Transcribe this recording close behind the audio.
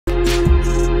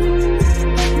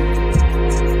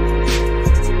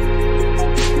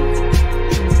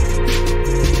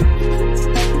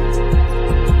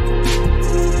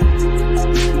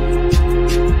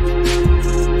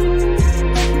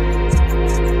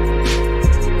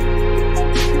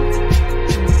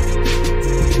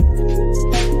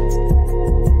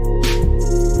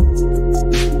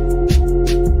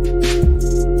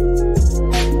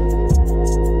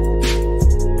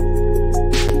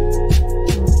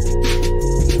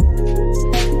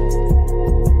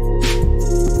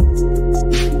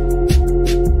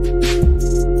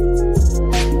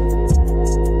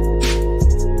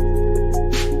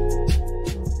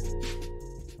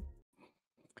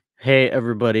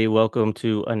everybody. Welcome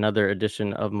to another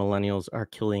edition of Millennials Are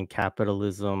Killing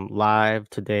Capitalism Live.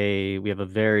 Today, we have a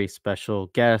very special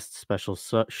guest,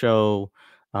 show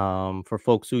for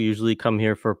folks who usually come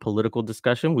here for political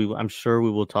discussion. I'm sure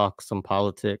we will talk some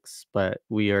politics, but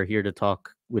we are here to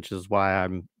talk, which is why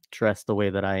I'm dressed the way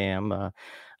that I am,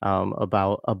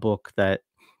 about a book that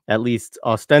at least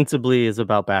ostensibly is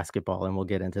about basketball, and we'll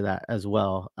get into that as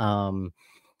well.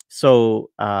 So,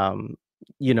 um,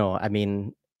 I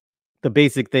mean, the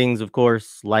basic things, of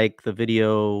course, like the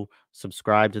video,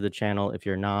 subscribe to the channel if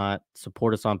you're not,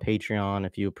 support us on Patreon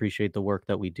if you appreciate the work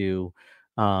that we do,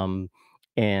 um,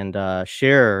 and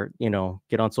share,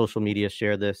 get on social media,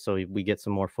 share this so we get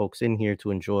some more folks in here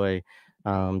to enjoy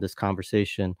this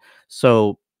conversation.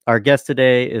 So, our guest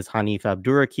today is Hanif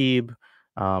Abdurraqib.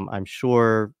 I'm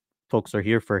sure folks are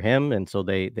here for him, and so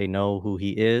they know who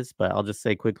he is, but I'll just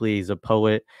say quickly, he's a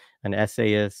poet, an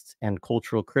essayist, and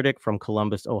cultural critic from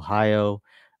Columbus, Ohio.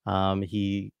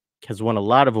 He has won a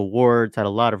lot of awards, had a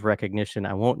lot of recognition.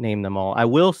 I won't name them all. I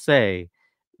will say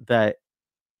that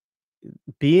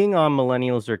being on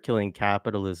Millennials Are Killing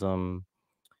Capitalism,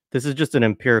 this is just an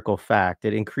empirical fact.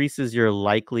 It increases your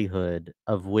likelihood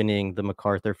of winning the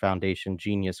MacArthur Foundation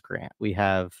Genius Grant. We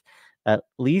have at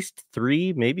least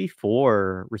 3, maybe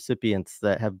 4 recipients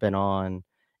that have been on,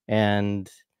 and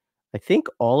I think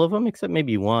all of them, except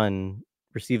maybe one,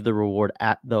 received the award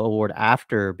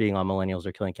after being on Millennials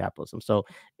Are Killing Capitalism. So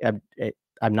I'm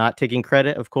not taking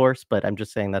credit, of course, but I'm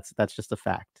just saying that's just a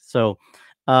fact. So,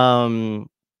 um,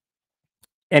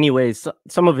 anyways,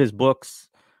 some of his books,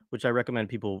 which I recommend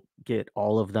people get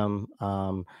all of them.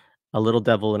 A Little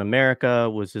Devil in America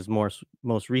was his most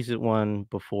recent one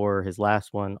before his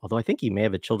last one. Although I think he may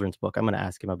have a children's book. I'm going to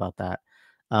ask him about that.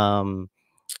 Um,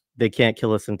 They Can't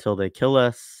Kill Us Until They Kill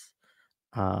Us.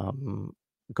 um,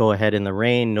 Go Ahead in the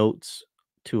Rain, Notes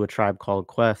to a Tribe Called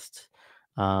Quest,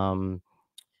 um,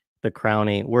 The Crown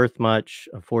Ain't Worth Much,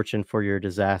 A Fortune for Your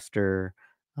Disaster,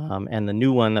 and the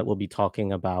new one that we'll be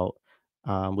talking about,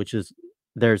 which is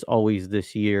There's Always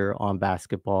This Year on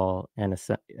Basketball and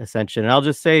Ascension. And I'll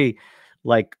just say,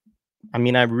 like, I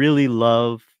mean, I really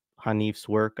love Hanif's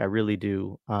work. I really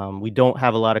do. We don't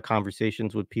have a lot of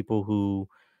conversations with people who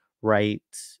write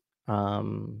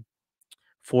um,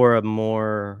 for a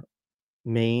more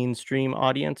mainstream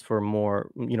audience, for more,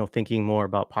 thinking more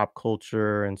about pop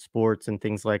culture and sports and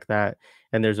things like that.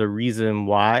 And there's a reason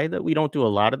why that we don't do a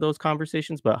lot of those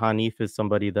conversations, but Hanif is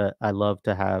somebody that I love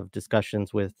to have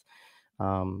discussions with,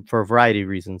 for a variety of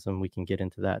reasons, and we can get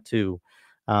into that too.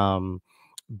 Yeah,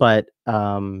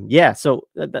 so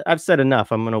I've said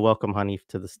enough. I'm going to welcome Hanif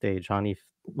to the stage. Hanif,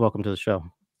 welcome to the show.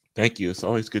 Thank you. It's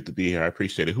always good to be here. I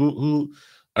appreciate it. Who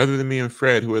other than me and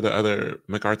Fred, who are the other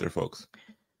MacArthur folks?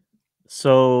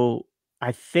 So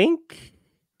I think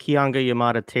Kianga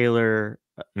Yamada Taylor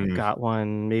Mm. got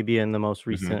one maybe in the most Mhm.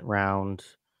 recent round.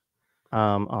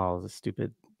 Oh, the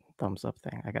stupid thumbs up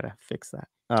thing. I gotta fix that.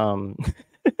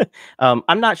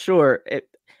 I'm not sure.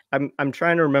 I'm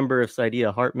trying to remember if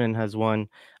Saidia Hartman has one.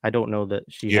 I don't know that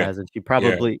she Yeah. has, and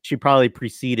Yeah. she probably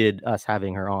preceded us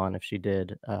having her on if she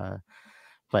did.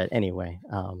 But anyway,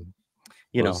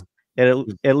 you Well, know, it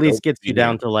it's at least dope to gets you be here.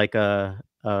 down to like a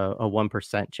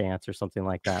 1% chance or something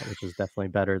like that, which is definitely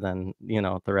better than,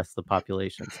 the rest of the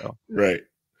population. So, Right.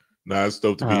 No, it's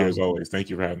dope to be here as um, always.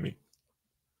 Thank you for having me.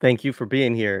 thank you for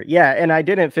being here. Yeah, and I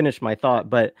didn't finish my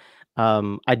thought, but I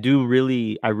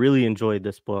really enjoyed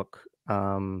this book.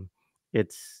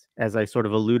 It's, as I sort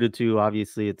of alluded to,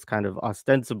 obviously it's kind of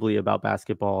ostensibly about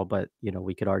basketball, but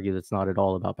we could argue that it's not at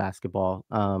all about basketball.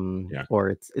 Yeah. Or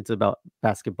it's about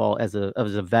basketball as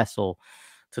a vessel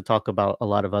to talk about a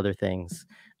lot of other things.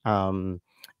 Um,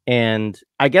 and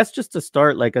I guess just to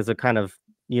start, like, as a kind of,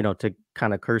 to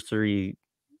kind of cursory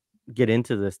get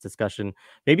into this discussion,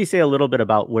 maybe say a little bit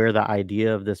about where the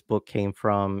idea of this book came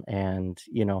from, and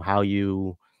how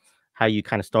you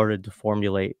kind of started to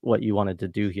formulate what you wanted to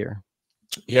do here.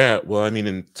 Yeah. Well, I mean,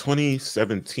 in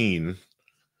 2017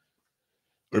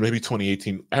 or maybe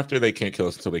 2018, after They Can't Kill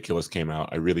Us Until They Kill Us came out,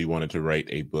 I really wanted to write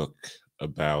a book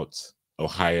about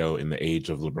Ohio in the age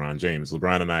of LeBron James.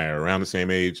 LeBron and I are around the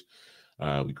same age.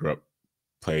 We grew up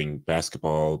playing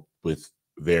basketball with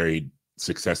varied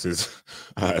successes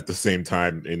at the same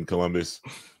time in Columbus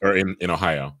or in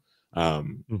Ohio.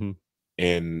 Um, Hmm.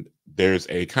 and there's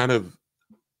a kind of,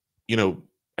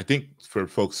 I think for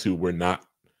folks who were not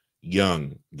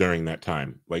young during that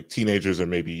time, like teenagers or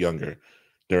maybe younger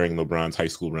during LeBron's high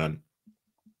school run,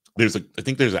 I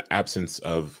think there's an absence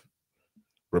of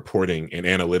reporting and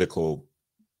analytical,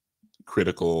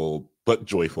 critical, but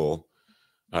joyful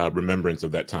remembrance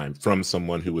of that time from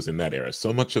someone who was in that era.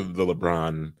 So much of the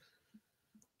LeBron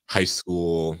high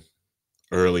school,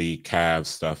 early Cavs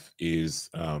stuff is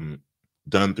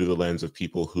done through the lens of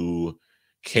people who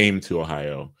came to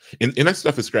Ohio, and that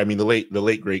stuff is great. I mean, the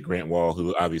late great Grant Wall,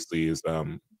 who obviously is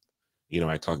I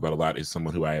talk about a lot, is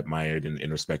someone who I admired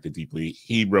and respected deeply.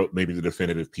 He wrote maybe the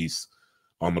definitive piece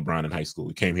on LeBron in high school.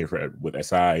 He came here with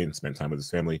SI and spent time with his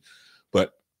family.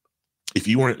 But if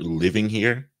you weren't living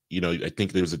here, I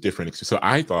think there was a different experience. So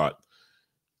I thought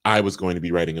I was going to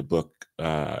be writing a book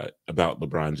about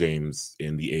LeBron James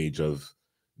in the age of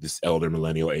this elder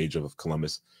millennial age of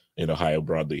Columbus and Ohio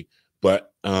broadly.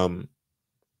 But I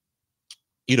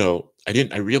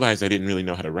realized I didn't really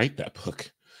know how to write that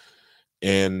book.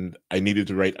 And I needed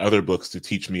to write other books to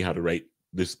teach me how to write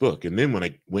this book. And then when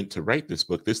I went to write this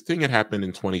book, this thing had happened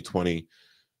in 2020,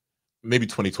 maybe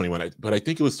 2021, but I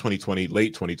think it was 2020,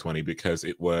 late 2020, because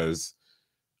it was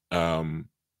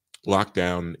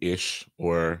lockdown-ish,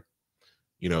 or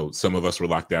some of us were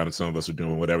locked down and some of us were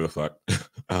doing whatever the fuck.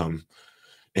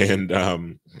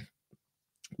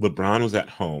 LeBron was at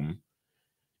home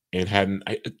and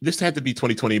this had to be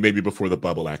 2020, maybe before the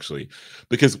bubble, actually,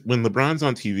 because when LeBron's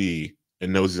on TV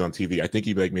and knows he's on TV, I think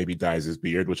he maybe dyes his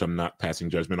beard, which I'm not passing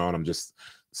judgment on. I'm just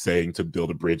saying to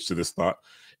build a bridge to this thought.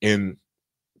 And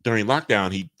during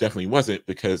lockdown, he definitely wasn't,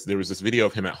 because there was this video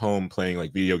of him at home playing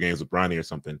like video games with Bronny or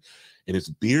something, and his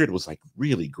beard was like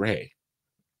really gray.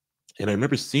 And I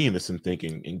remember seeing this and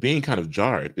thinking and being kind of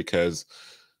jarred, because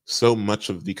so much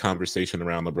of the conversation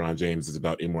around LeBron James is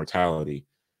about immortality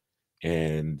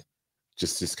and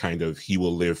just this kind of, he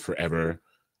will live forever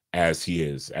as he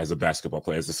is, as a basketball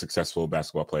player, as a successful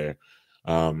basketball player.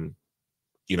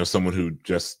 Someone who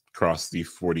just crossed the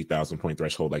 40,000 point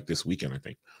threshold like this weekend, I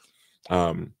think.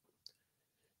 And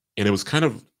it was kind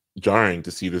of jarring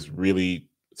to see this really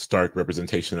stark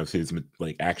representation of his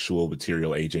like actual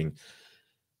material aging.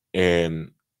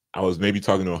 And I was maybe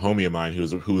talking to a homie of mine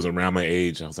who was around my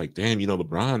age. I was like, damn,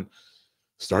 LeBron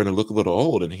starting to look a little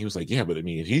old. And he was like, yeah, but I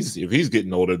mean, if he's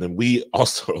getting older, then we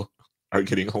also are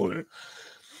getting older.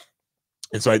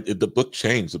 And so the book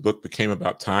changed. The book became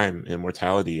about time and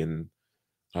mortality, and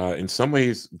in some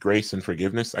ways, grace and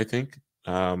forgiveness, I think.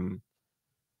 And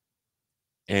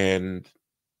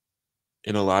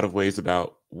in a lot of ways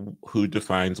about who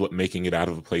defines what making it out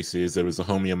of a place is. There was a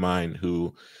homie of mine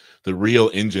who, the real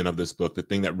engine of this book, the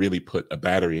thing that really put a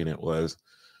battery in it, was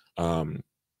a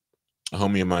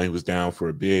homie of mine who was down for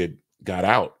a bid, got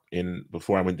out. And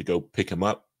before I went to go pick him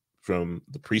up from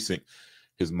the precinct,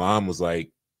 his mom was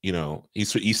like,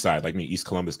 he's from East Side, like me, East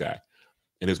Columbus guy.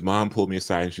 And his mom pulled me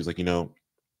aside and she was like,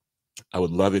 I would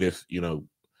love it if,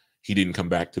 he didn't come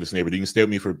back to this neighborhood. You can stay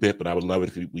with me for a bit, but I would love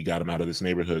it if we got him out of this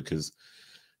neighborhood, because,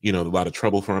 a lot of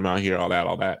trouble for him out here, all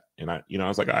that. And I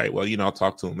was like, all right, well, I'll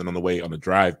talk to him. And on the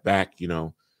drive back, he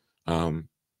was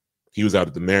out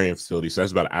at the Marion facility. So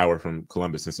that's about an hour from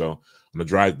Columbus. And so on the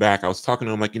drive back, I was talking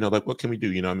to him like, like, what can we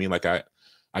do? Like, I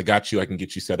got you. I can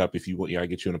get you set up if you want. I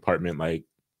get you an apartment like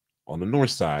on the north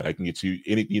side. I can get you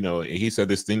any, and he said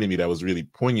this thing to me that was really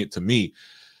poignant to me,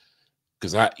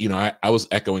 because I was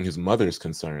echoing his mother's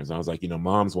concerns. I was like,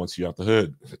 moms wants you out the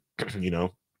hood,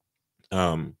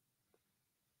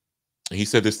 he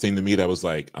said this thing to me that was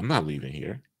like, I'm not leaving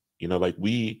here. Like,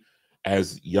 we,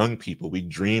 as young people, we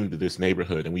dreamed this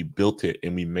neighborhood and we built it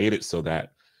and we made it so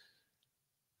that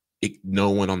no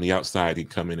one on the outside can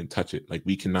come in and touch it. Like,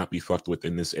 we cannot be fucked with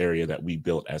in this area that we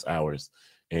built as ours.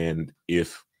 And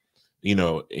if,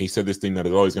 he said this thing that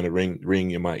is always going to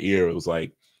ring in my ear. It was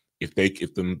like, if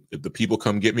the people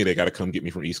come get me, they got to come get me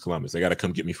from East Columbus. They got to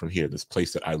come get me from here, this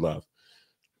place that I love.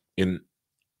 And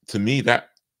to me, that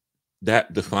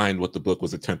defined what the book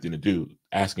was attempting to do,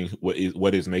 asking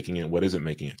what is making it, what isn't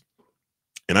making it.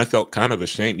 And I felt kind of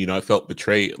ashamed. I felt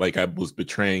betrayed, like I was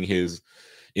betraying his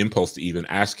impulse to even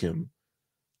ask him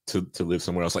to live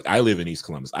somewhere else. Like, I live in East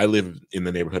Columbus. I live in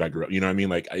the neighborhood I grew up. You know what I mean?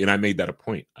 Like, and I made that a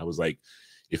point. I was like,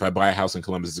 if I buy a house in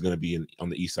Columbus, it's going to be on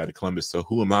the east side of Columbus. So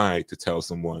who am I to tell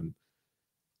someone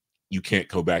you can't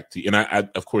go back to? And I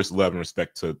of course, love and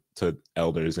respect to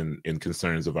elders and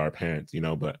concerns of our parents,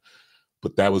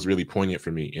 but that was really poignant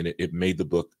for me. And it made the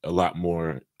book a lot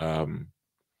more, I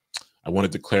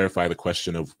wanted to clarify the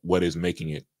question of what is making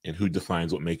it and who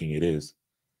defines what making it is.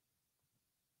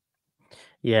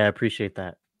 Yeah, I appreciate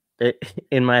that.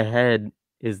 In my head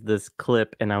is this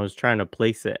clip, and I was trying to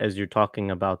place it as you're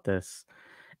talking about this.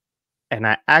 And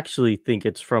I actually think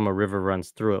it's from A River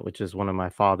Runs Through It, which is one of my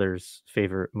father's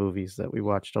favorite movies that we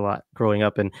watched a lot growing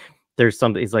up. And there's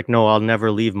something, he's like, no, I'll never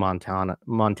leave Montana,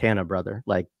 brother.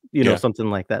 Like, something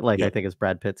like that. Like, I think it's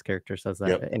Brad Pitt's character says that.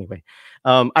 Yep. Anyway,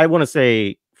 I want to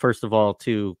say, first of all,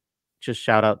 to just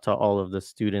shout out to all of the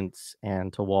students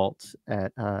and to Walt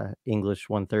at English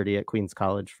 130 at Queens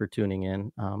College for tuning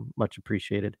in. Much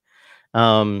appreciated.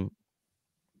 Um,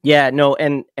 yeah, no,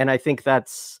 and I think I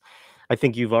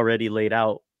think you've already laid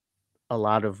out a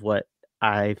lot of what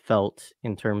I felt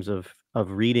in terms of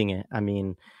reading it. I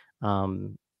mean,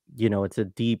 um, it's a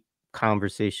deep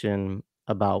conversation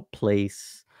about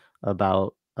place,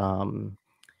 about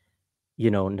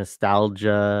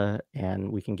nostalgia,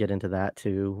 and we can get into that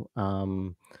too.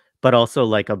 But also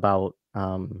like about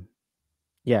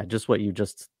yeah, just what you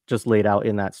just laid out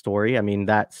in that story. I mean,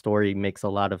 that story makes a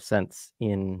lot of sense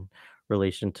in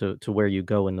relation to where you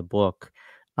go in the book.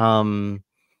 Um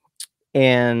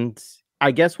and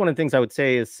I guess one of the things I would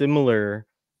say is similar,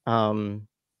 um,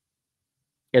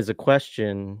 as a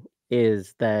question,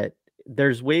 is that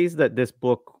there's ways that this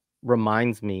book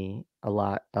reminds me a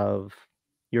lot of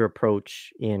your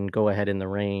approach in Go Ahead in the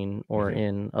Rain or Mhm.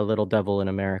 in A Little Devil in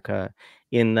America,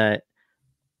 in that,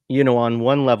 on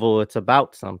one level, it's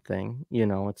about something,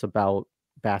 it's about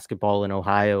basketball in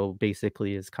Ohio,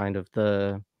 basically, is kind of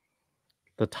the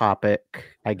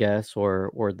topic, I guess,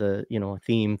 or the,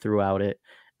 theme throughout it.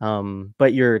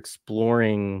 But you're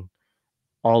exploring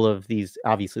all of these.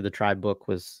 Obviously, the tribe book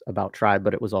was about tribe,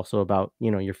 but it was also about,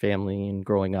 your family and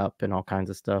growing up and all kinds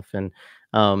of stuff. And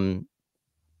um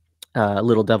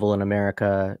Little Devil in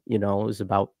America, is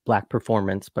about Black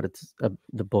performance, but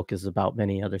the book is about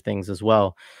many other things as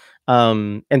well.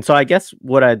 And so I guess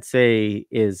what I'd say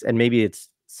is, and maybe it's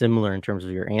similar in terms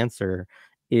of your answer,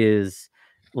 is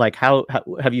like how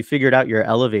have you figured out your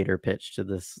elevator pitch to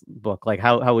this book? Like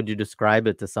how would you describe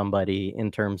it to somebody in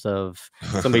terms of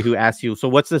somebody who asks you, so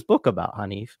what's this book about,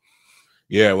 Hanif?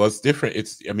 Yeah, well, it's different.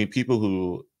 I mean, people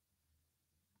who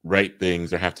write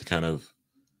things or have to kind of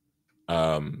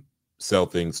um, sell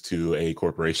things to a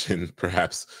corporation,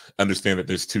 perhaps understand that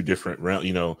there's two different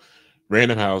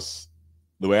Random House.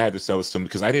 The way I had to sell this to them,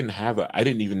 because I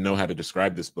didn't even know how to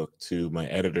describe this book to my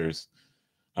editors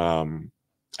um,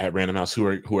 at Random House, who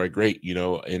are great,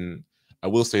 And I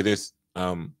will say this: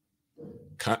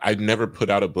 I'd never put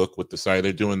out a book with the site.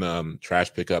 They're doing the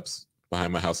trash pickups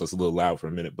behind my house. That's a little loud for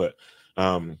a minute, but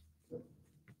um,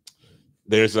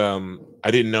 there's I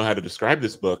didn't know how to describe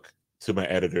this book to my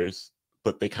editors,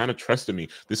 but they kind of trusted me.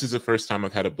 This is the first time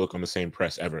I've had a book on the same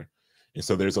press ever, and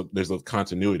so there's a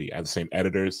continuity. I have the same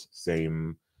editors,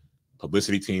 same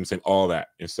publicity team, same all that,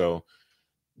 and so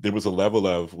there was a level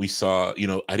of, we saw,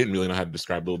 I didn't really know how to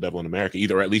describe Little Devil in America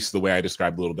either, or at least the way I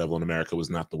described Little Devil in America was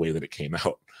not the way that it came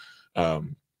out.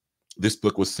 This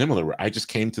book was similar, where I just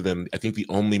came to them. I think the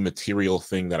only material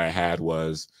thing that I had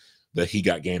was the He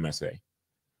Got Game essay.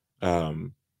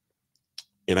 And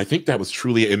I think that was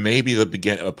truly, it may be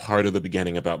a part of the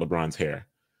beginning about LeBron's hair.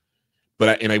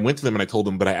 But I went to them and I told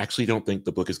them, but I actually don't think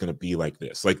the book is going to be like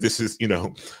this. Like, this is,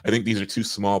 I think these are two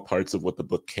small parts of what the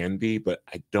book can be, but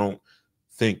I don't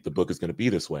think the book is going to be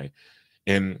this way.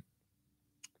 And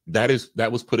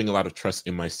that was putting a lot of trust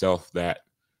in myself that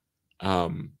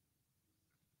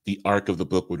the arc of the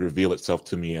book would reveal itself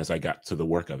to me as I got to the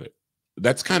work of it.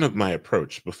 That's kind of my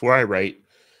approach. Before I write,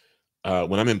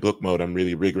 when I'm in book mode, I'm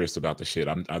really rigorous about the shit.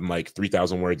 I'm like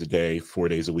 3,000 words a day, 4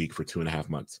 days a week for 2.5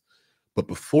 months. But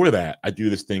before that, I do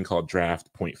this thing called draft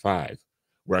 0.5,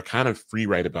 where I kind of free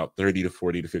write about 30 to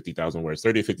 40 to 50,000 words,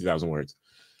 30 to 50,000 words.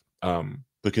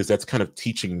 Because that's kind of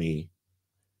teaching me,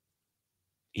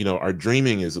 our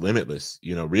dreaming is limitless,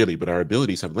 really, but our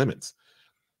abilities have limits.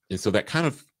 And so that kind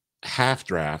of half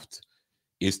draft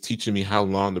is teaching me how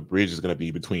long the bridge is going to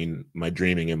be between my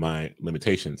dreaming and my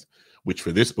limitations, which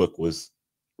for this book was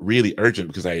really urgent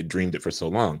because I had dreamed it for so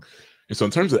long. And so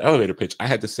in terms of the elevator pitch, I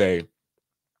had to say,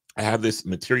 I have this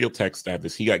material text, I have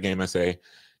this He Got Game essay,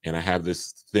 and I have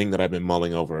this thing that I've been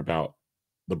mulling over about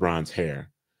LeBron's hair.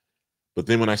 But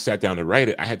then when I sat down to write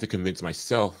it, I had to convince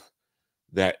myself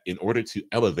that in order to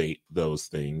elevate those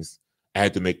things, I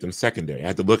had to make them secondary. I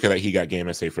had to look at that He Got Game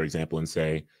essay, for example, and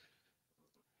say,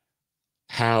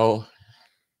 how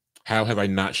have I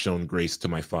not shown grace to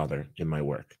my father in my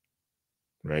work,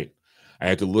 right? I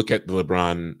had to look at the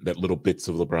LeBron, that little bits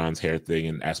of LeBron's hair thing,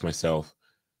 and ask myself,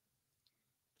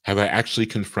 have I actually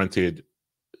confronted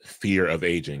fear of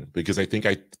aging? Because I think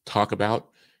I talk about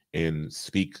and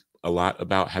speak a lot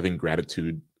about having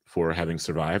gratitude for having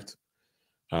survived.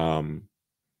 And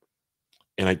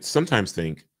I sometimes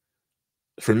think,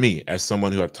 for me, as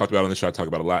someone who I've talked about on the show, I talk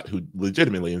about a lot, who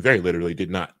legitimately and very literally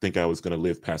did not think I was going to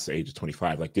live past the age of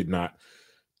 25, like did not,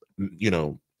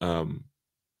 not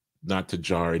to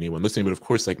jar anyone listening, but of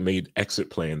course, like made exit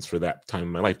plans for that time in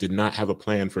my life, did not have a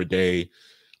plan for day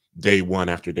one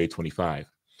after day 25.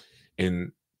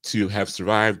 And to have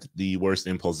survived the worst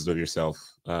impulses of yourself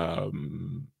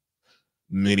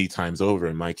many times over,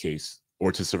 in my case,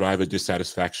 or to survive a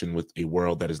dissatisfaction with a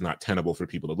world that is not tenable for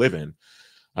people to live in.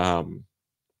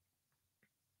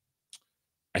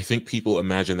 I think people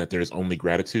imagine that there's only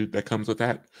gratitude that comes with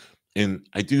that. And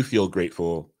I do feel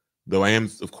grateful, though I am,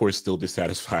 of course, still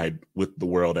dissatisfied with the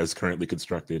world as currently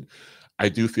constructed. I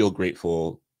do feel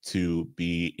grateful to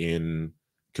be in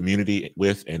community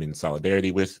with and in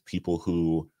solidarity with people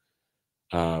who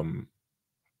allow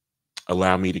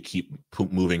me to keep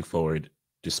moving forward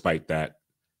despite that,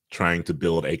 trying to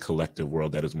build a collective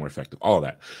world that is more effective, all of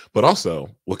that. But also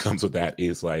what comes with that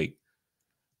is like,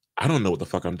 I don't know what the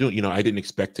fuck I'm doing. You know, I didn't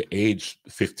expect to age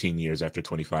 15 years after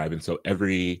 25. And so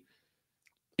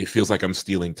it feels like I'm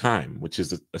stealing time, which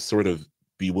is a sort of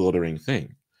bewildering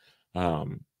thing.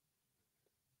 And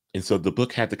so the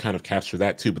book had to kind of capture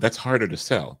that too, but that's harder to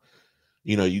sell.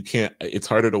 You know, you can't, it's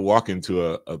harder to walk into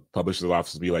a publisher's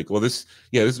office and be like, well, this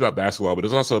is about basketball, but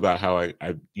it's also about how I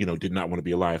did not want to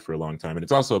be alive for a long time. And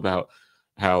it's also about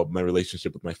how my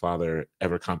relationship with my father,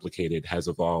 ever complicated, has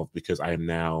evolved because I am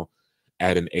now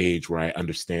at an age where I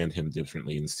understand him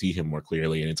differently and see him more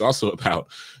clearly. And it's also about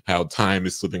how time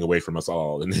is slipping away from us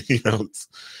all. And, you know,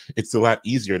 it's a lot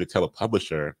easier to tell a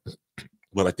publisher,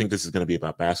 well, I think this is going to be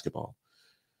about basketball.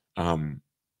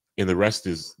 And the rest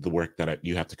is the work that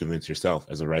you have to convince yourself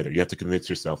as a writer. You have to convince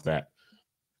yourself that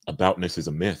aboutness is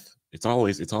a myth. It's all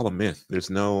a myth.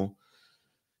 There's no,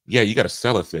 you got to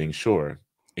sell a thing. Sure.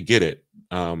 I get it.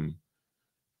 But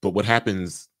what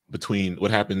happens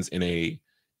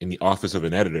in the office of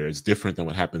an editor is different than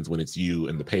what happens when it's you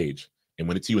and the page. And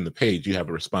when it's you and the page, you have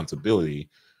a responsibility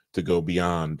to go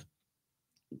beyond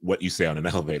what you say on an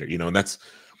elevator, you know, and that's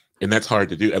hard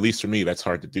to do. At least for me, that's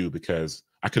hard to do because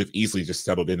I could have easily just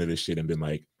settled into this shit and been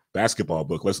like, basketball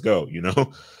book, let's go. You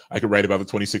know, I could write about the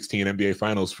 2016 NBA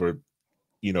finals for,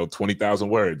 20,000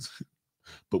 words.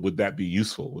 But would that be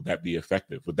useful? Would that be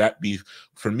effective? Would that be,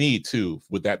 for me too,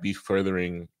 would that be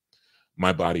furthering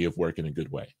my body of work in a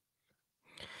good way?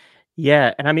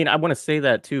 Yeah, and I mean, I want to say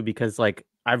that too because like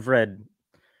I've read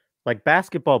like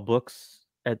basketball books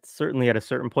certainly at a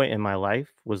certain point in my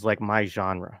life was like my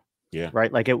genre. Yeah.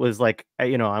 Right? Like it was like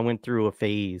I went through a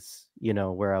phase,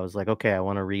 where I was like, okay, I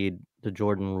want to read the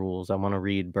Jordan Rules, I want to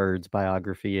read Bird's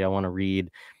biography, I want to read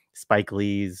Spike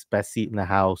Lee's Best Seat in the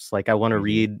House. Like I want to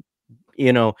read,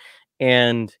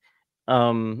 and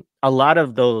a lot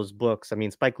of those books, I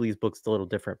mean, Spike Lee's book's a little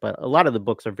different, but a lot of the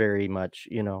books are very much,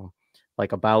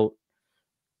 like about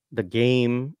the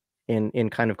game in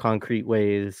kind of concrete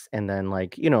ways, and then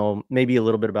like maybe a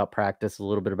little bit about practice, a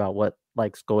little bit about what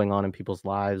like's going on in people's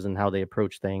lives and how they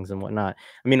approach things and whatnot.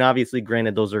 I mean, obviously,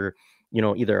 granted, those are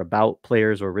either about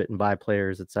players or written by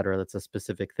players, etc. That's a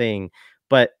specific thing,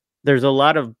 but there's a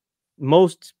lot of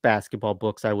most basketball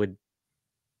books, I would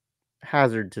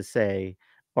hazard to say,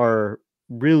 are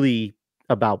really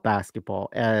about basketball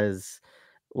as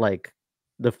like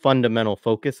the fundamental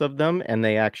focus of them, and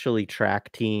they actually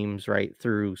track teams right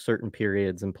through certain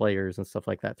periods and players and stuff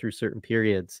like that through certain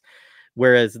periods,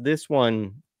 whereas this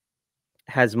one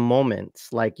has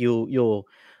moments like you'll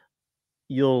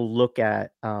look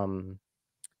at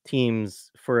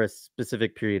teams for a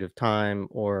specific period of time,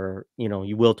 or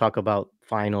you will talk about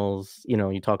finals,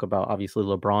 you talk about obviously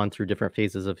LeBron through different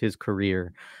phases of his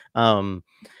career,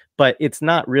 but it's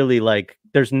not really like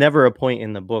there's never a point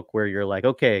in the book where you're like,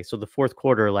 okay, so the fourth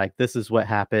quarter, like this is what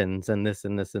happens, and this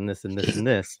and this and this and this and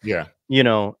this, Yeah.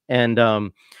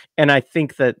 And I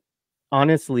think that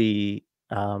honestly,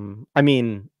 I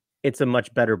mean, it's a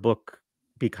much better book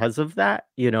because of that.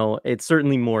 It's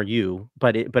certainly more you,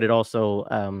 but it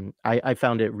also, I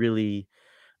found it really,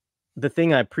 the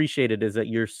thing I appreciated is that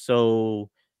you're so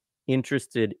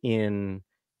interested in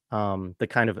the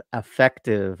kind of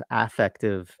affective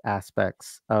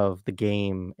aspects of the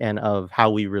game and of how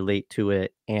we relate to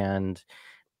it, and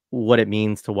what it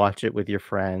means to watch it with your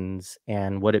friends,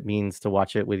 and what it means to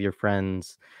watch it with your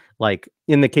friends. Like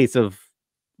in the case of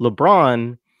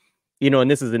LeBron,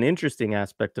 and this is an interesting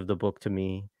aspect of the book to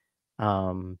me,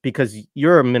 because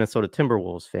you're a Minnesota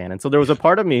Timberwolves fan. And so there was a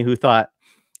part of me who thought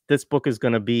this book is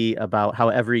going to be about how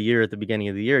every year at the beginning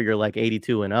of the year, you're like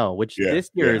 82-0, which this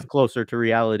year is closer to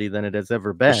reality than it has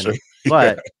ever been. Sure.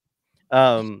 But,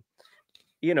 and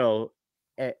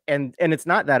it's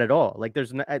not that at all. Like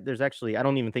there's actually, I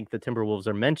don't even think the Timberwolves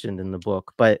are mentioned in the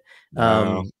book, but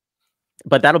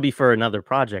that'll be for another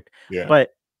project. Yeah. But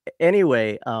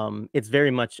anyway, it's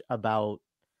very much about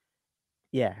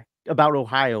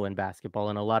Ohio and basketball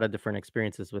and a lot of different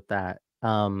experiences with that.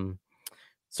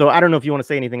 So I don't know if you want to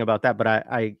say anything about that, but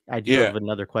I do Yeah, have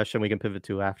another question we can pivot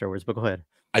to afterwards, but go ahead.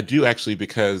 I do actually,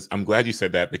 because I'm glad you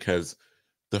said that, because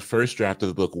the first draft of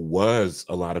the book was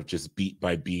a lot of just beat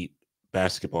by beat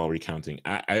basketball recounting.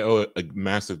 I owe a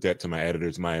massive debt to my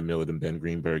editors, Maya Millett and Ben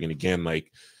Greenberg. And again,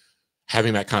 like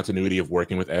having that continuity of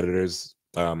working with editors,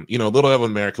 you know, Little Devil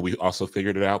in America, we also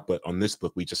figured it out. But on this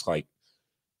book, we just like,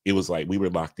 it was like we were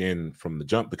locked in from the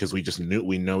jump because we just knew,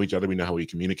 we know each other, we know how we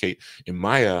communicate. And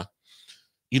Maya,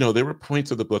 you know, there were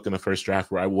points of the book in the first draft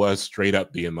where I was straight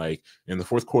up being like, in the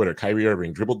fourth quarter, Kyrie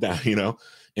Irving dribbled down, you know,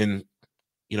 and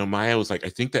you know, Maya was like, I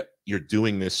think that you're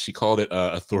doing this. She called it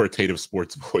authoritative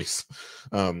sports voice.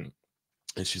 And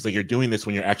she's like, you're doing this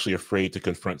when you're actually afraid to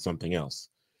confront something else.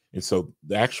 And so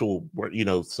the actual, you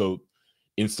know, so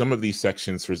in some of these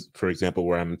sections, for example,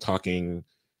 where I'm talking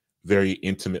very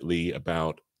intimately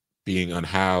about being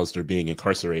unhoused or being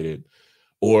incarcerated,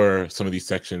 or some of these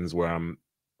sections where I'm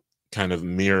kind of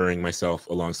mirroring myself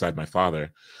alongside my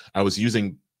father, I was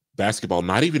using basketball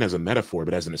not even as a metaphor,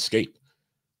 but as an escape,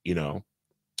 you know.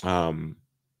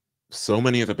 So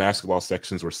many of the basketball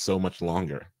sections were so much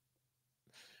longer,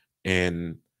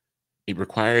 and it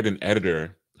required an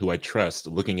editor who I trust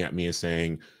looking at me and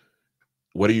saying,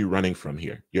 what are you running from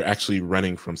here? You're actually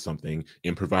running from something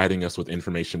and providing us with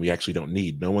information we actually don't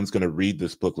need. No one's going to read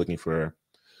this book looking for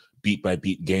beat by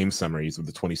beat game summaries of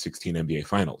the 2016 NBA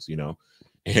finals, you know.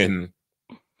 And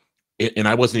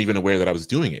I wasn't even aware that I was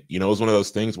doing it. You know, it was one of those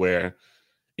things where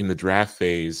in the draft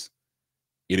phase,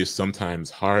 it is sometimes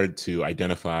hard to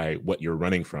identify what you're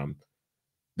running from.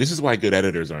 This is why good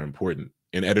editors are important,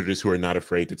 and editors who are not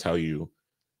afraid to tell you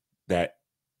that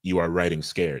you are writing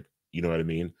scared. You know what I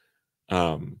mean?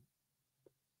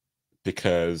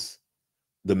 Because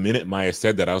the minute Maya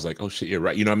said that, I was like, oh shit, you're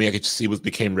right. You know what I mean? I could just see it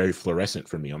became very fluorescent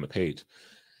for me on the page.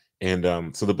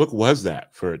 And so the book was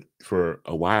that for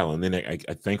a while. And then I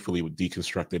thankfully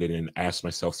deconstructed it and asked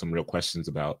myself some real questions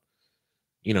about,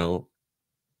 you know,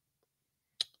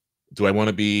 do I want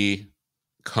to be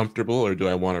comfortable, or do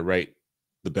I want to write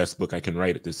the best book I can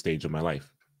write at this stage of my life?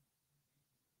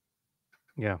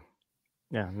 Yeah.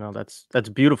 Yeah, no, that's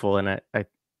beautiful. And I,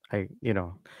 you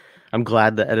know, I'm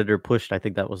glad the editor pushed. I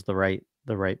think that was the right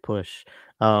push.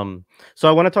 So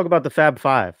I want to talk about the Fab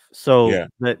Five. So Yeah.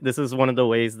 this is one of the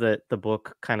ways that the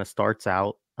book kind of starts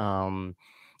out. And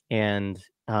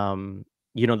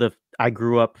you know, I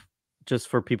grew up, just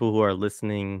for people who are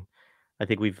listening, I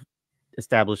think we've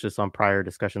established this on prior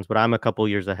discussions, but I'm a couple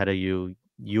years ahead of you.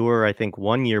 You're, I think,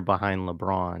 1 year behind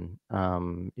LeBron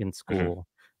in Mhm. school.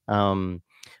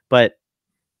 But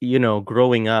you know,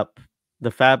 growing up,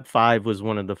 the Fab Five was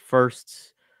one of the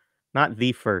first, not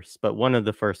the first, but one of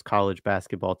the first college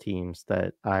basketball teams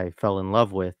that I fell in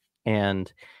love with.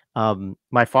 And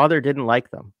my father didn't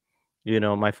like them. You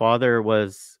know, my father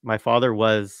was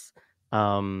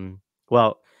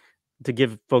well, to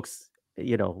give folks,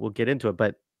 you know, we'll get into it,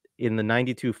 but in the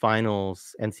 92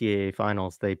 finals, NCAA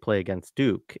finals, they play against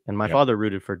Duke, and my Yeah. father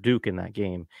rooted for Duke in that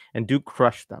game, and Duke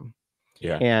crushed them.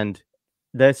 Yeah. And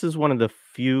this is one of the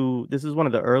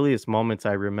earliest moments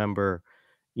I remember,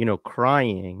 you know,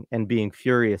 crying and being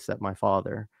furious at my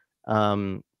father.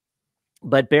 Um,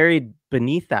 but buried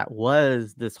beneath that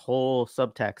was this whole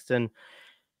subtext. And,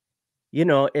 you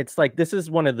know, it's like this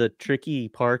is one of the tricky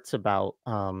parts about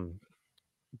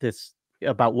this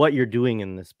about what you're doing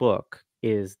in this book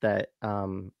is that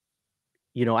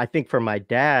you know, I think for my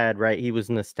dad, right, he was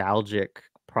nostalgic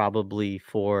probably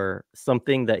for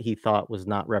something that he thought was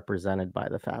not represented by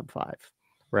the Fab Five,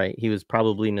 right? He was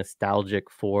probably nostalgic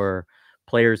for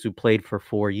players who played for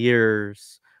 4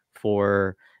 years,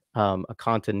 for a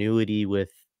continuity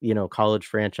with, you know, college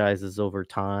franchises over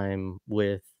time,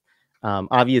 with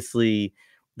obviously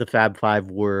the Fab Five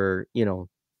were, you know,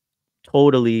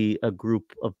 totally a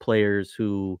group of players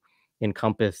who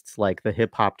encompassed like the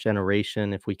hip hop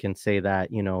generation, if we can say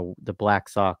that, you know, the Black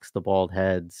Sox, the Bald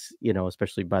Heads, you know,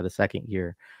 especially by the second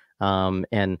year.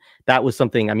 And that was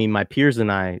something, I mean, my peers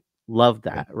and I loved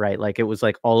Yeah. that, right? Like it was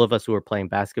like all of us who were playing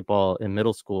basketball in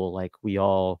middle school, like we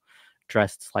all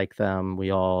dressed like them,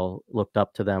 we all looked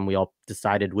up to them, we all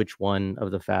decided which one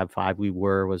of the Fab Five we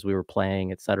were as we were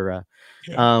playing, etc.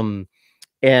 Yeah. Um,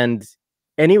 and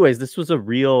anyways, this was a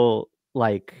real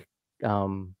like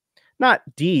um not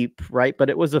deep, right? But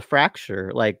it was a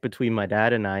fracture like between my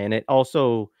dad and I. And it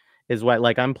also is why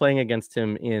like I'm playing against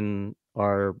him in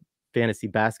our fantasy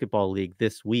basketball league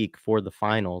this week for the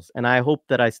finals. And I hope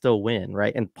that I still win,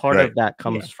 right? And part Right. of that Yeah.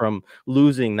 comes from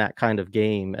losing that kind of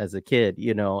game as a kid,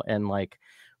 you know, and like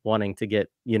wanting to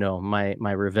get, you know, my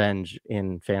revenge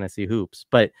in fantasy hoops.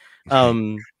 But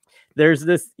there's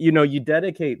this, you know, you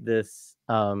dedicate this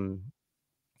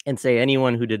and say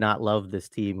anyone who did not love this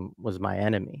team was my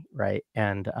enemy, right?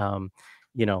 And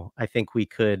I think we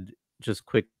could just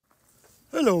quick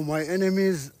Hello, my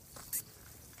enemies.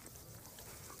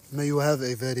 May you have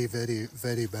a very, very,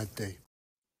 very bad day.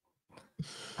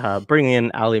 bring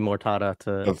in Ali Mortada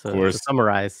Of to course.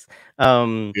 summarize.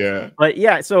 Yeah. But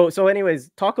yeah, so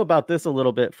anyways, talk about this a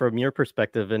little bit from your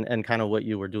perspective and kind of what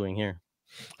you were doing here.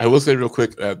 I will say real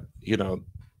quick that,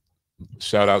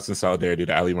 shout outs and solidarity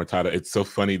to Ali Mortada. It's so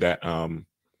funny that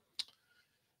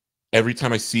every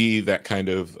time I see that kind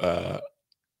of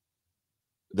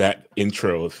that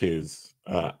intro of his,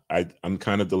 I'm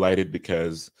kind of delighted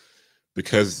because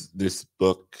this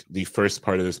book, the first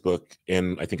part of this book,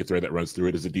 and I think a thread that runs through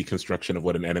it, is a deconstruction of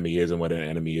what an enemy is and what an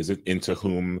enemy isn't, into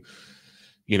whom,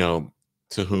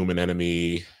 to whom an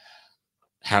enemy,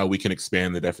 how we can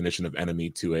expand the definition of enemy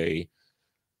to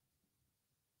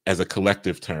as a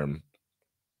collective term,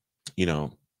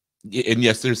 and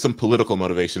yes, there's some political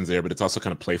motivations there, but it's also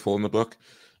kind of playful in the book.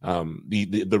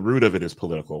 The root of it is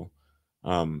political,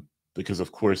 because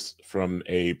of course, from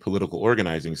a political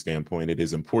organizing standpoint, it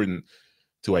is important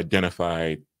to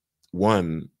identify,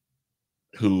 one,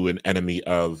 who an enemy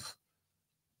of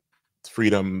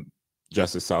freedom,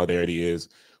 justice, solidarity is,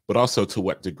 but also to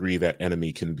what degree that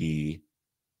enemy can be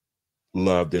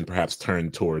loved and perhaps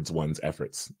turned towards one's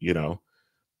efforts.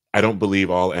 I don't believe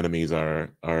all enemies are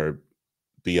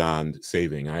beyond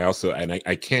saving.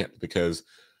 I can't, because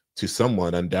to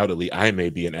someone, undoubtedly, I may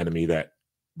be an enemy that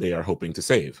they are hoping to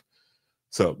save.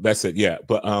 So that's it. Yeah.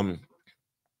 But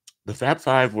the Fab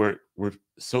Five were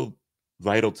so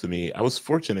vital to me. I was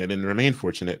fortunate and remain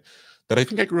fortunate that I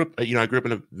think I grew up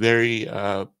in a very,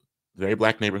 very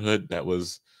Black neighborhood that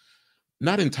was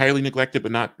not entirely neglected,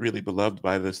 but not really beloved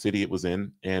by the city it was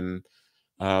in. And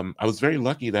I was very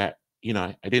lucky that,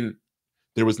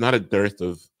 there was not a dearth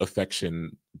of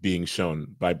affection being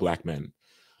shown by Black men.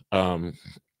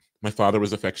 My father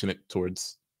was affectionate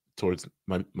towards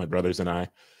my brothers and I.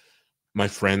 My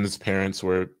friends' parents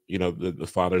were, the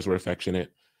fathers were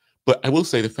affectionate. But I will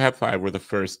say the Fab Five were the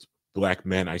first Black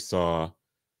men I saw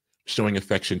showing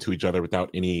affection to each other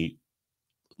without any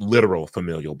literal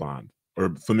familial bond,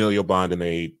 or familial bond in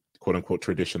a quote unquote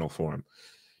traditional form.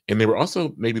 And they were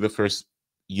also maybe the first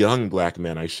young Black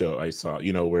men I saw,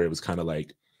 where it was kind of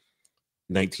like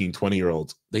 19,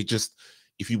 20-year-olds. They just,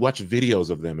 if you watch videos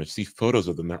of them and see photos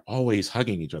of them, they're always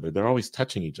hugging each other. They're always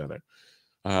touching each other.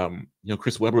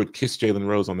 Chris Webber would kiss Jalen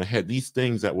Rose on the head. These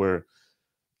things that were,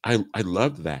 I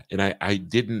loved that. And I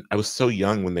was so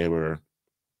young when they were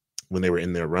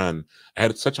in their run. I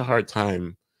had such a hard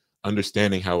time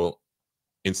understanding how,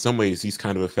 in some ways, these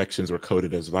kind of affections were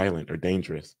coded as violent or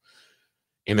dangerous.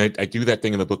 And I do that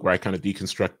thing in the book where I kind of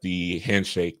deconstruct the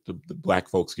handshake, the Black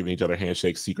folks giving each other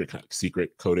handshakes,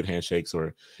 secret coded handshakes,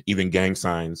 or even gang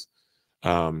signs,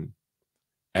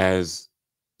 as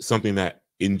something that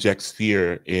injects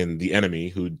fear in the enemy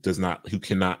who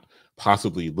cannot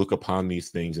possibly look upon these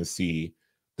things and see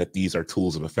that these are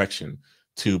tools of affection,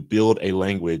 to build a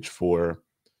language for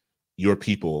your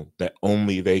people that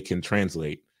only they can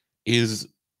translate is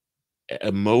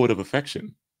a mode of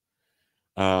affection.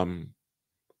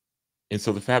 And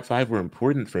so the Fab Five were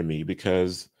important for me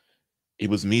because it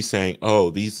was me saying, oh,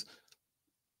 the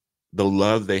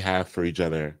love they have for each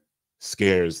other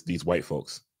scares these white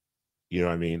folks. You know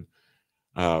what I mean?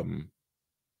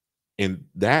 And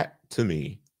that, to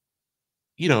me,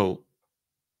 and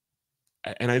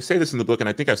I say this in the book, and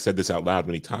I think I've said this out loud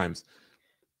many times,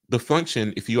 the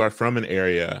function, if you are from an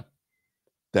area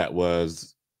that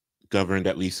was governed,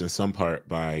 at least in some part,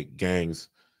 by gangs,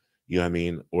 you know what I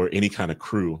mean, or any kind of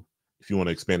crew, if you want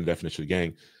to expand the definition of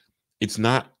gang, it's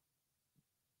not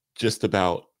just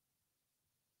about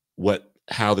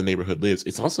how the neighborhood lives.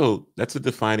 It's also, that's a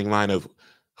defining line of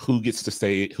who gets to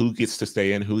stay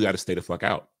in, who got to stay the fuck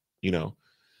out,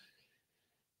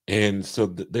 And so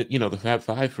the Fab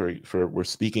Five were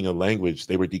speaking a language.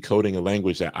 They were decoding a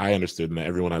language that I understood and that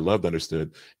everyone I loved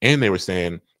understood. And they were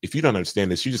saying, if you don't understand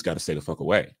this, you just got to stay the fuck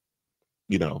away,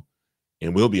 and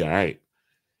we'll be all right.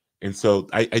 And so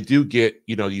I do get,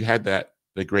 you had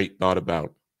the great thought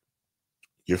about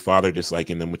your father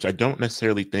disliking them, which I don't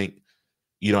necessarily think,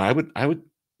 I would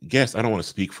guess, I don't want to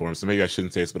speak for him, so maybe I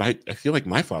shouldn't say this, but I feel like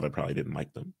my father probably didn't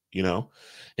like them,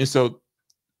 And so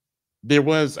there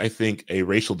was, I think, a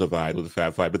racial divide with the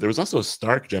Fab Five, but there was also a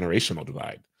stark generational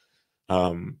divide.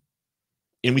 And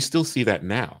we still see that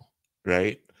now,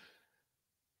 right?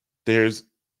 There's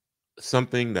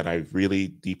something that I really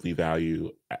deeply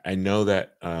value. I know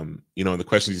that, in the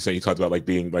questions you said, you talked about like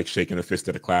being like shaking a fist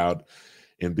at a cloud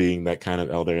and being that kind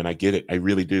of elder. And I get it. I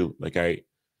really do. Like I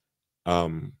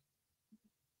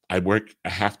I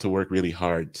have to work really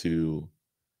hard to,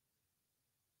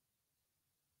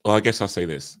 well, I guess I'll say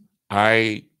this.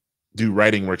 I do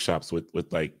writing workshops with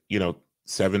like,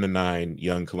 7 to 9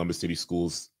 young Columbus City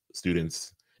Schools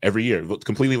students every year,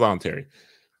 completely voluntary.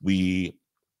 We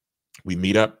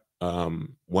meet up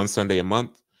one Sunday a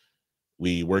month.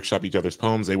 We workshop each other's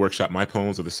poems. They workshop my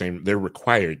poems with the same, they're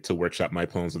required to workshop my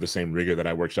poems with the same rigor that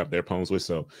I workshop their poems with.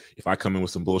 So if I come in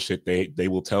with some bullshit, they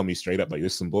will tell me straight up, like,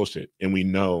 this is some bullshit. And we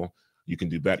know you can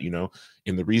do better,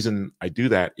 And the reason I do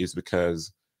that is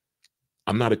because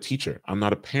I'm not a teacher. I'm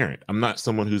not a parent. I'm not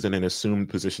someone who's in an assumed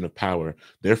position of power.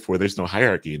 Therefore, there's no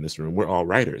hierarchy in this room. We're all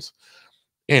writers.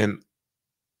 And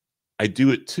I do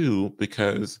it too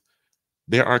because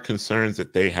there are concerns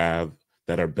that they have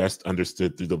that are best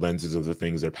understood through the lenses of the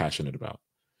things they're passionate about.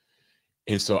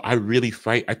 And so I really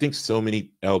fight. I think so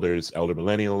many elder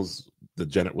millennials,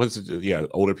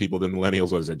 older people than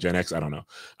millennials. What is it, Gen X? I don't know.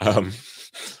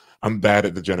 I'm bad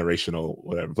at the generational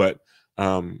whatever, but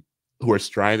who are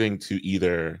striving to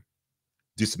either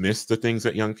dismiss the things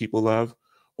that young people love,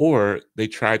 or they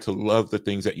try to love the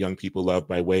things that young people love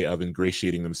by way of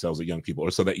ingratiating themselves with young people,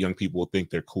 or so that young people will think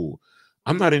they're cool.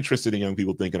 I'm not interested in young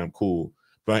people thinking I'm cool,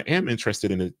 but I am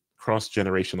interested in a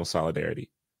cross-generational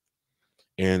solidarity.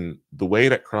 And the way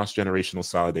that cross-generational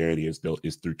solidarity is built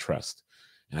is through trust.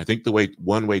 And I think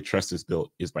one way trust is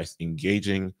built is by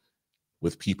engaging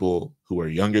with people who are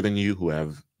younger than you, who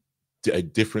have a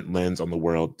different lens on the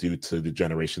world due to the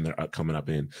generation they're coming up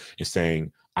in, and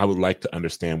saying, I would like to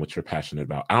understand what you're passionate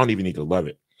about. I don't even need to love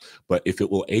it, but if it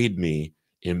will aid me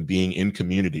in being in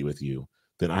community with you,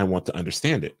 then I want to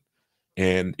understand it.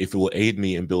 And if it will aid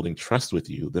me in building trust with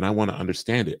you, then I want to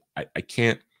understand it.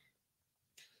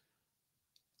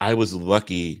 I was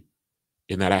lucky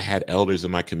in that I had elders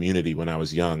in my community when I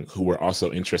was young who were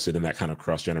also interested in that kind of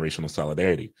cross-generational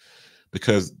solidarity,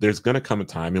 because there's going to come a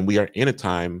time, and we are in a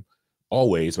time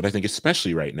always, but I think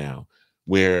especially right now,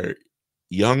 where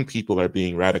young people are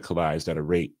being radicalized at a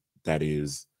rate that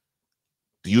is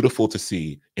beautiful to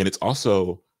see. And it's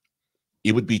also,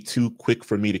 it would be too quick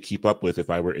for me to keep up with if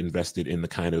I were invested in the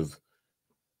kind of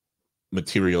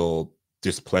material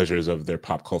displeasures of their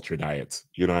pop culture diets.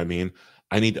 You know what I mean?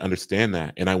 I need to understand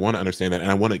that. And I want to understand that.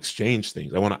 And I want to exchange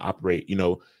things. I want to operate,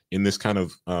 in this kind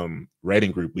of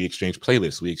writing group. We exchange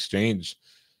playlists. We exchange,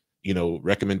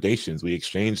 recommendations. We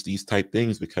exchange these type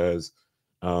things because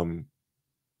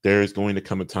there is going to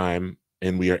come a time,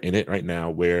 and we are in it right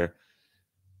now, where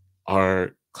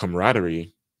our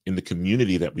camaraderie in the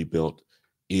community that we built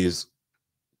is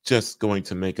just going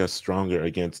to make us stronger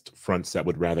against fronts that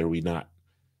would rather we not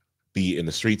be in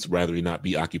the streets, rather we not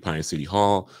be occupying City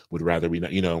Hall, would rather we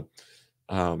not,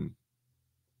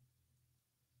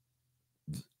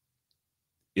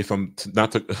 if I'm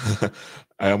not to,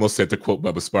 I almost said to quote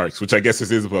Bubba Sparks, which I guess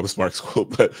this is a Bubba Sparks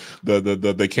quote, but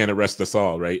the they can't arrest us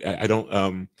all, right? I don't,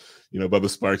 Bubba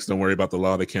Sparks, don't worry about the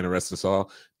law, they can't arrest us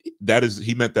all. That is,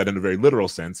 he meant that in a very literal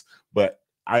sense, but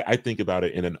I think about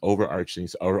it in an overarching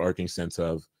sense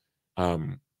of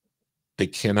they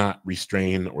cannot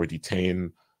restrain or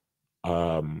detain.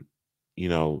 Power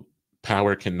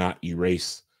cannot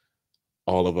erase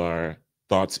all of our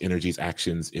thoughts, energies,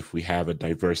 actions if we have a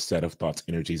diverse set of thoughts,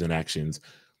 energies, and actions.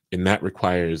 And that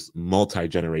requires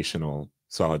multi-generational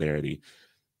solidarity.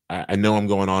 I know I'm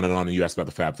going on and on, and you asked about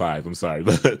the Fab Five. I'm sorry,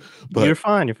 but You're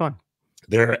fine. You're fine.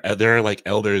 There are like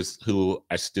elders who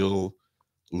I still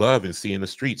love and see in the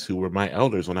streets who were my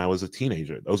elders when I was a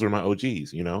teenager. Those were my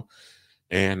OGs,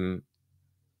 and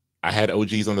I had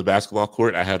OGs on the basketball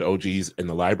court. I had OGs in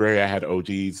the library. I had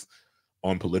OGs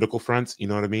on political fronts. You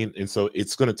know what I mean? And so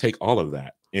it's going to take all of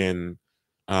that. And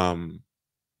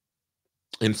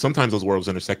sometimes those worlds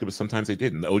intersected, but sometimes they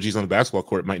didn't. The OGs on the basketball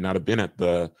court might not have been at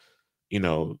the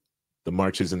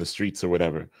marches in the streets or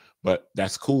whatever, but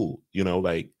that's cool.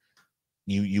 Like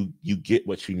you get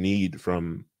what you need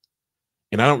from,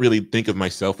 and I don't really think of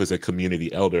myself as a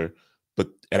community elder, but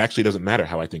it actually doesn't matter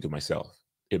how I think of myself.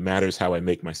 It matters how I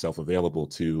make myself available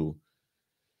to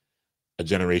a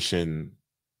generation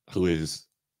who is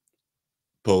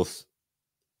both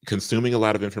consuming a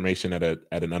lot of information at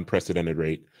an unprecedented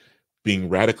rate, being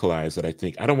radicalized at,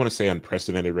 I don't want to say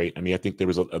unprecedented rate. I mean, I think there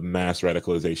was a mass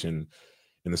radicalization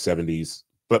in the 70s,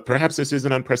 but perhaps this is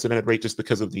an unprecedented rate just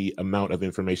because of the amount of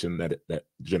information that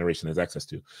generation has access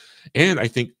to. And I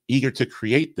think eager to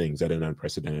create things at an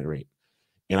unprecedented rate.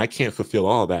 And I can't fulfill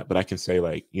all of that, but I can say,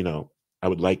 I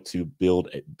would like to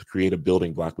create a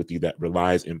building block with you that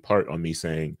relies in part on me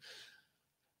saying,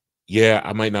 yeah,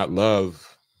 I might not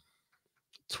love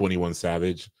 21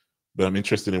 Savage, but I'm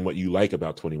interested in what you like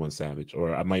about 21 Savage.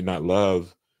 Or I might not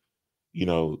love,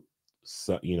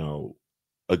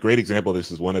 a great example of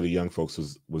this is one of the young folks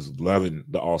was loving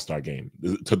the All-Star game.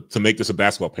 To make this a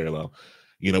basketball parallel,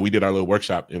 you know, we did our little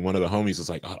workshop, and one of the homies was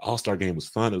like, oh, All-Star game was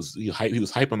fun. It was he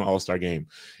was hype on the All-Star game,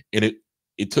 and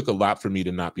it took a lot for me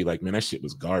to not be like, man, that shit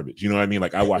was garbage. You know what I mean?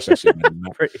 Like, I watched that shit,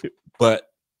 but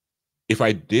if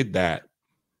I did that,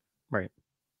 right,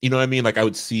 you know what I mean? Like, I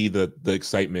would see the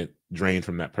excitement drain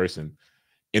from that person,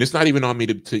 and it's not even on me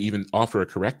to even offer a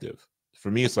corrective. For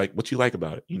me, it's like, what you like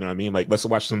about it? You know what I mean? Like, let's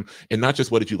watch some, and not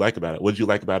just what did you like about it? What did you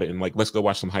like about it? And like, let's go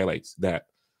watch some highlights that,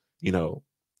 you know,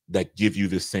 that give you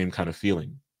this same kind of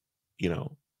feeling, you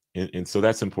know? And so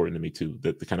that's important to me too,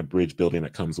 the kind of bridge building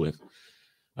that comes with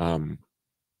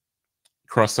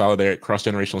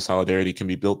cross-generational solidarity can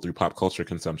be built through pop culture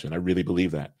consumption. I really believe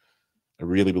that. I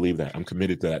really believe that. I'm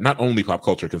committed to that. Not only pop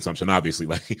culture consumption, obviously,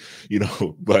 like, you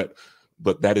know, but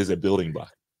that is a building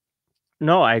block.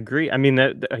 No, I agree. I mean,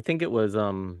 I think it was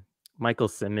Michael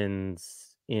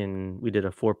Simmons we did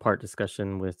a 4-part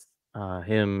discussion with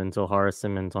him and Zohara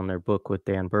Simmons on their book with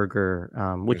Dan Berger,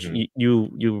 which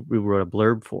you wrote a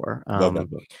blurb for. Love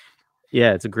that book.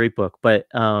 Yeah, it's a great book. But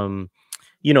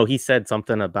you know, he said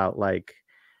something about like,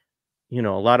 you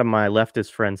know, a lot of my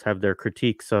leftist friends have their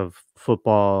critiques of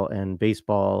football and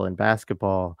baseball and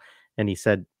basketball. And he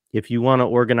said, if you want to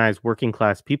organize working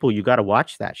class people, you got to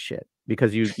watch that shit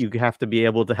because you have to be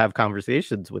able to have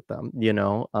conversations with them, you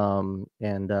know,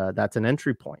 and that's an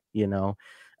entry point, you know.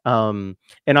 And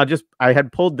I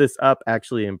had pulled this up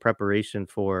actually in preparation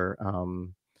for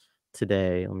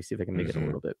today. Let me see if I can make it a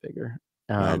little bit bigger.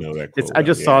 I know that quote. I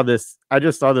just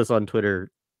saw this on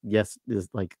Twitter. Yes, is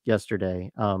like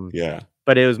yesterday. Yeah.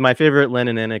 But it was my favorite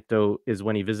Lenin anecdote is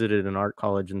when he visited an art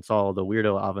college and saw the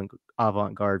weirdo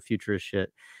avant-garde futurist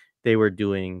shit they were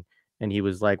doing. And he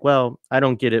was like, well, I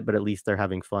don't get it, but at least they're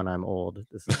having fun. I'm old.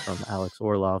 This is from Alex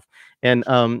Orlov. And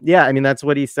yeah, I mean, that's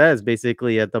what he says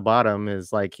basically at the bottom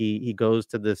is like he goes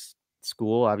to this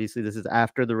school. Obviously, this is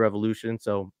after the revolution.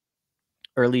 So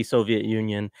early Soviet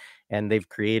Union, and they've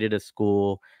created a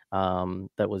school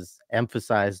that was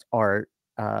emphasized art,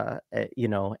 you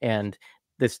know, and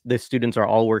the students are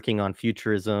all working on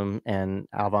futurism and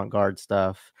avant-garde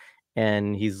stuff.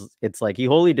 And it's like he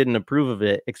wholly didn't approve of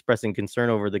it, expressing concern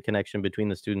over the connection between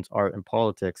the students' art and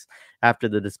politics. After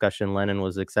the discussion, Lenin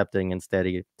was accepting and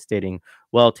stating,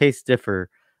 well, tastes differ,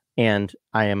 and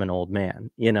I am an old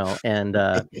man, you know, and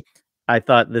I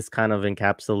thought this kind of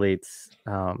encapsulates,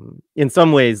 in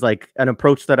some ways, like an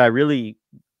approach that I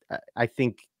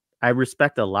think I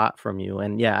respect a lot from you.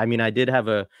 And yeah, I mean, I did have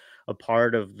a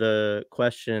part of the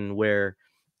question where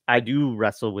I do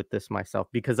wrestle with this myself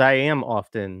because I am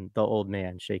often the old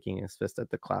man shaking his fist at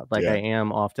the cloud. Like I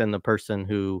am often the person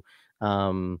who,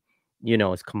 you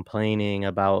know, is complaining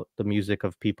about the music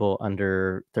of people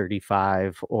under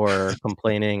 35 or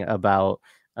complaining about,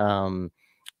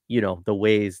 you know, the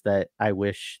ways that I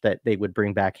wish that they would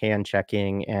bring back hand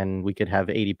checking and we could have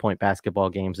 80-point basketball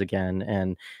games again.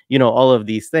 And, you know, all of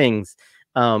these things.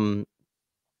 And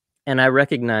I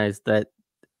recognize that,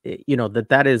 you know,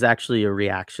 that is actually a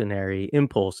reactionary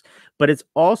impulse, but it's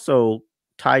also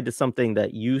tied to something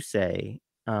that you say,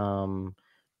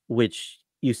 which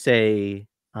you say,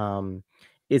 um,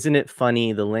 isn't it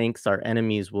funny the lengths our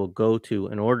enemies will go to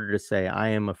in order to say, I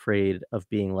am afraid of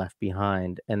being left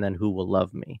behind, and then who will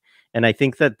love me? And I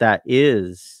think it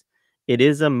is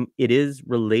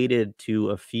related to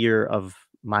a fear of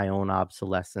my own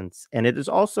obsolescence. And it is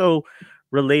also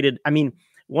related, I mean,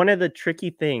 one of the tricky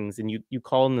things, and you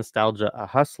call nostalgia a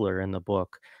hustler in the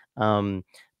book,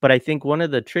 but I think one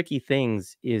of the tricky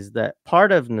things is that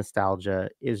part of nostalgia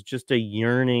is just a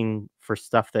yearning for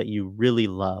stuff that you really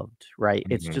loved, right?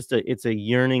 It's a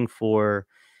yearning for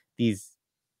these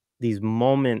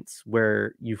moments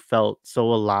where you felt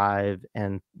so alive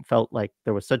and felt like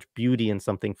there was such beauty in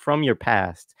something from your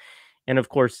past. And of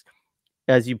course,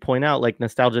 as you point out, like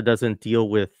nostalgia doesn't deal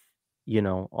with, you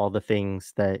know, all the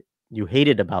things that you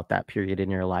hated about that period in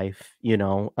your life, you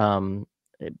know.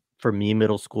 For me,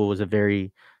 middle school was a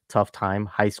very tough time.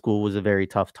 High school was a very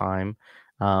tough time.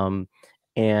 Um,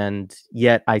 and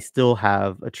yet I still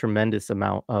have a tremendous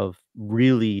amount of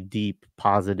really deep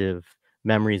positive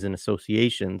memories and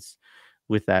associations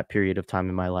with that period of time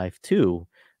in my life too.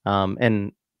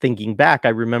 And thinking back, I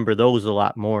remember those a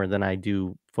lot more than I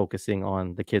do focusing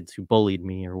on the kids who bullied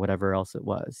me or whatever else it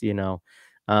was, you know.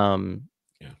 Um,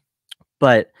 Yeah.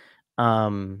 but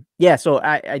yeah, so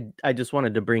I just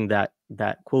wanted to bring that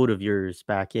quote of yours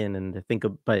back in and to think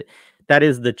of, but that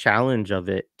is the challenge of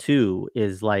it too,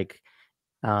 is like,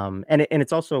 and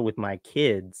it's also with my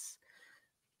kids,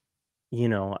 you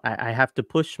know, I have to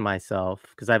push myself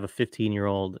because I have a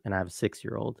 15-year-old and I have a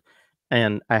 6-year-old,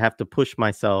 and I have to push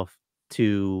myself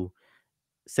to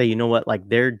say, you know what, like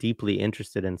they're deeply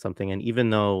interested in something. And even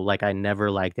though like I never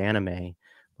liked anime,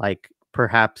 like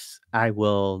perhaps I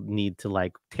will need to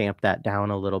like tamp that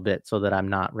down a little bit so that I'm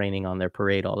not raining on their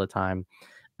parade all the time.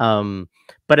 Um,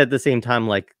 but at the same time,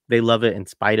 like they love it in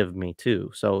spite of me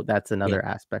too. So that's Yeah. another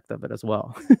aspect of it as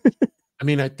well. I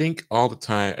mean, I think all the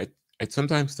time, I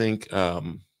sometimes think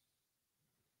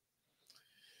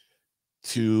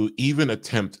to even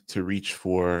attempt to reach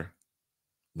for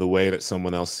the way that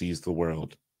someone else sees the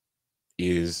world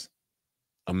is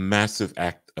a massive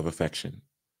act of affection.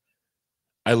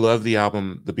 I love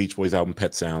the Beach Boys album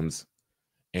Pet Sounds,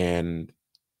 and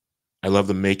I love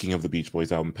the making of the Beach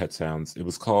Boys album Pet Sounds. It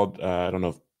was called, I don't know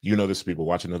if you know this, people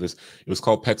watching know this, it was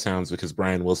called Pet Sounds because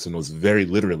Brian Wilson was very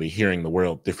literally hearing the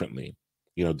world differently,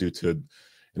 due to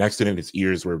an accident. His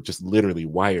ears were just literally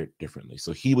wired differently.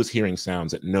 So he was hearing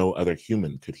sounds that no other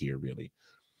human could hear, really.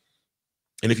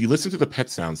 And if you listen to the Pet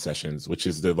Sounds sessions, which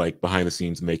is the like behind the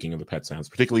scenes making of the Pet Sounds,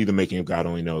 particularly the making of God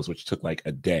Only Knows, which took like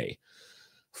a day,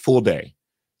 full day,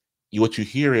 what you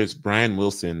hear is Brian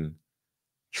Wilson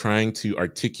trying to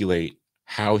articulate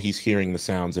how he's hearing the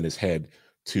sounds in his head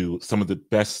to some of the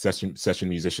best session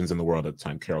musicians in the world at the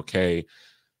time, Carol Kay,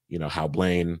 Hal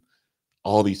Blaine,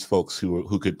 all these folks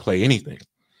who could play anything.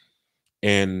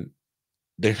 And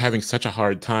they're having such a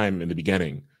hard time in the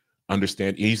beginning.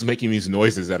 He's making these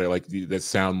noises that are like that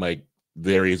sound like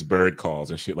various bird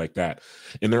calls and shit like that.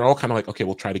 And they're all kind of like, okay,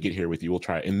 we'll try to get here with you. We'll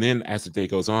try. And then as the day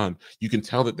goes on, you can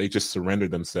tell that they just surrender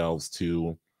themselves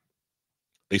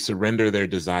they surrender their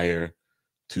desire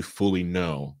to fully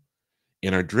know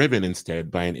and are driven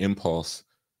instead by an impulse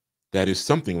that is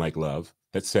something like love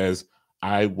that says,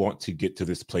 I want to get to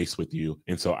this place with you.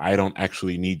 And so I don't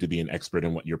actually need to be an expert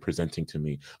in what you're presenting to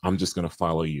me. I'm just going to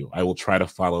follow you. I will try to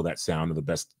follow that sound in the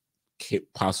best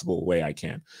possible way I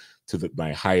can to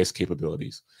my highest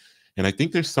capabilities. And I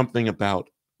think there's something about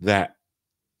that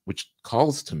which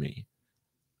calls to me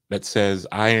that says,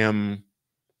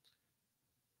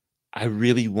 I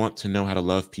really want to know how to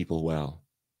love people well.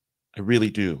 I really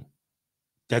do.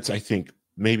 That's, I think,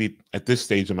 maybe at this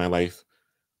stage of my life,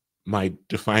 my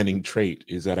defining trait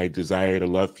is that I desire to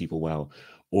love people well,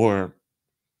 or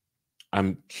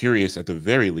I'm curious at the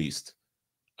very least,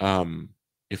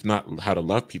 if not how to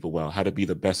love people well, how to be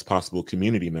the best possible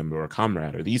community member or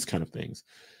comrade or these kind of things.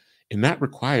 And that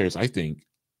requires, I think,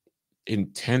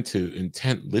 intent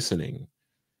listening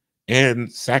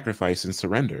and sacrifice and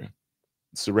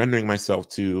surrendering myself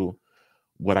to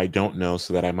what I don't know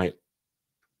so that I might,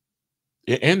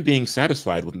 and being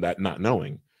satisfied with that not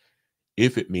knowing,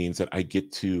 if it means that I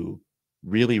get to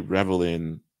really revel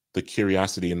in the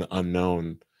curiosity and the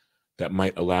unknown that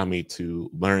might allow me to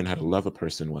learn how to love a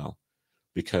person well.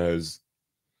 Because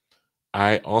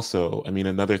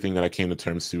another thing that I came to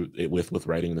terms with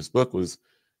writing this book was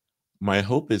my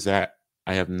hope is that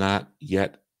I have not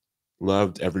yet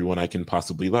loved everyone I can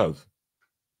possibly love,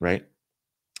 right?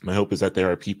 My hope is that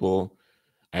there are people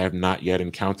I have not yet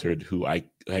encountered who I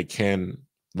can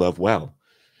love well.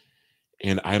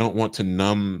 And I don't want to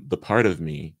numb the part of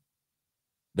me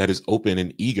that is open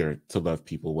and eager to love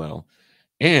people well.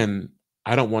 And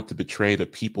I don't want to betray the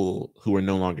people who are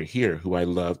no longer here, who I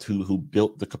loved, who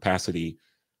built the capacity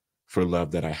for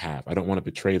love that I have. I don't want to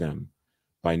betray them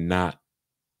by not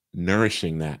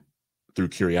nourishing that through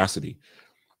curiosity,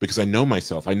 because I know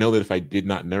myself. I know that if I did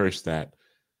not nourish that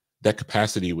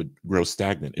capacity would grow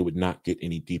stagnant. It would not get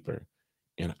any deeper.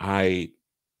 And I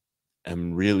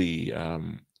am really,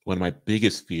 one of my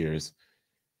biggest fears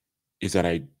is that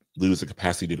I lose the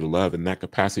capacity to love. And that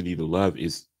capacity to love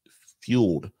is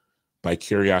fueled by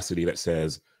curiosity that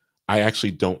says, I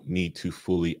actually don't need to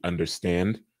fully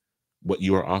understand what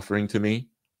you are offering to me,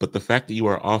 but the fact that you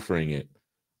are offering it,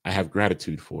 I have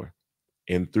gratitude for.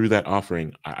 And through that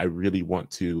offering, I really want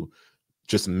to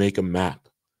just make a map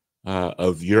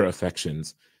of your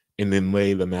affections and then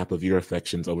lay the map of your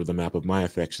affections over the map of my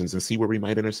affections and see where we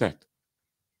might intersect.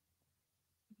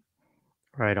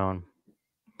 Right on.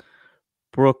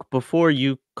 Brooke, before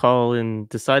you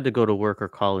decide to go to work or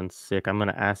call in sick, I'm going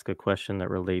to ask a question that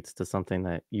relates to something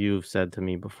that you've said to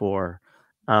me before,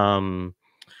 um,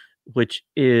 which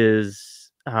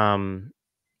is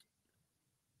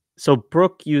so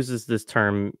Brooke uses this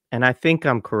term, and I think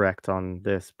I'm correct on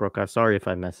this, Brooke. I'm sorry if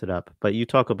I mess it up, but you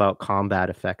talk about combat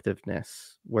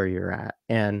effectiveness where you're at,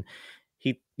 and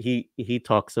he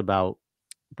talks about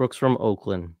Brooke's from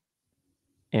Oakland,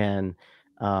 and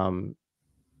um,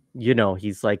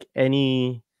 he's like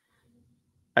I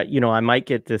might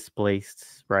get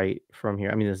displaced right from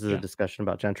here. I mean, this is a Yeah. discussion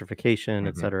about gentrification,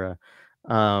 et Mhm. cetera.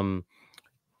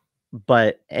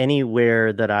 But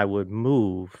anywhere that I would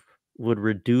move would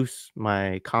reduce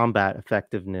my combat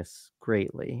effectiveness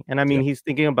greatly. And I mean, Yeah. he's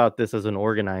thinking about this as an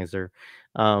organizer,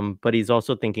 but he's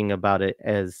also thinking about it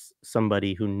as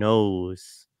somebody who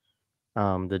knows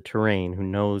the terrain, who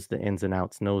knows the ins and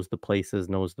outs, knows the places,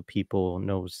 knows the people,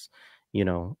 knows, you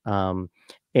know,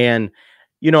 and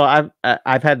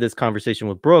I've had this conversation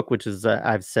with Brooke, which is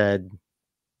I've said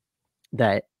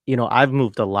that I've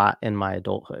moved a lot in my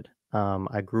adulthood.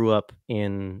 I grew up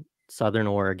in Southern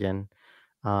Oregon,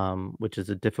 which is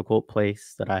a difficult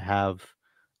place that I have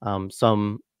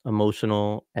some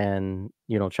emotional and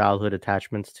childhood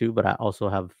attachments to, but I also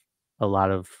have a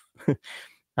lot of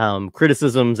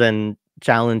criticisms and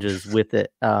challenges with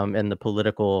it, and the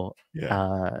political,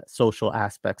 Yeah. social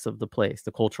aspects of the place,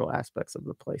 the cultural aspects of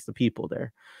the place, the people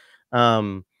there.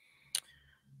 Um,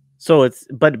 so it's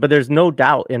but there's no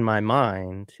doubt in my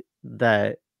mind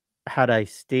that had I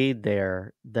stayed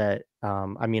there, that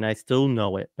I mean, I still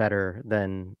know it better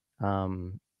than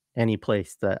any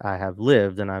place that I have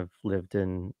lived, and I've lived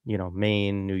in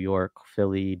Maine, New York,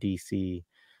 Philly, DC,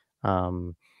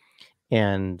 um,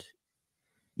 and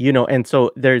and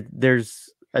so there's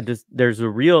a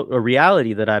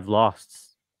reality that I've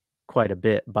lost quite a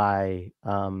bit by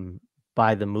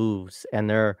the moves,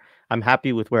 and I'm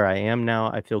happy with where I am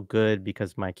now. I feel good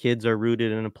because my kids are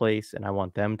rooted in a place and I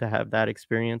want them to have that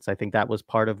experience. I think that was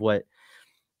part of what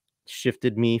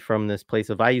shifted me from this place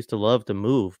of I used to love to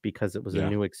move because it was a Yeah.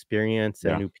 new experience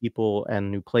and Yeah. new people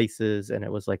and new places, and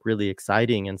it was like really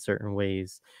exciting in certain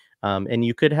ways. And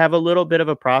you could have a little bit of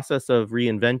a process of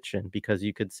reinvention because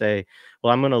you could say,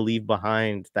 well, I'm going to leave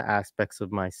behind the aspects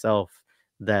of myself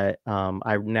that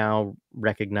I now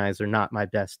recognize are not my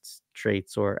best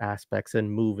traits or aspects,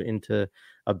 and move into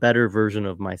a better version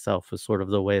of myself, is sort of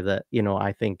the way that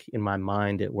I think in my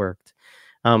mind it worked.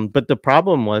 But the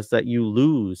problem was that you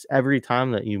lose every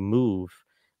time that you move.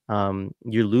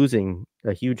 You're losing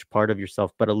a huge part of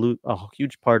yourself, but a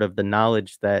huge part of the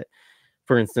knowledge that,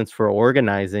 for instance, for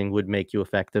organizing would make you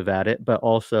effective at it, but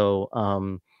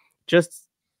also just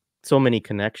so many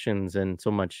connections and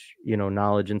so much,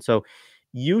 knowledge. And so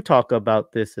you talk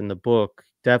about this in the book,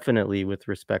 definitely with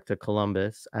respect to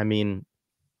Columbus. I mean,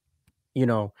 you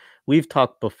know, we've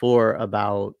talked before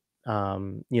about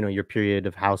your period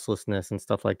of houselessness and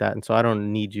stuff like that. And so I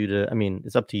don't need you to, I mean,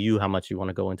 it's up to you how much you want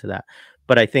to go into that.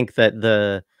 But I think that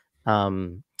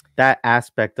that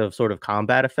aspect of sort of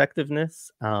combat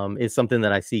effectiveness is something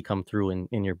that I see come through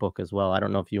in your book as well. I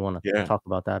don't know if you want to Yeah. talk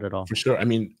about that at all. For sure. I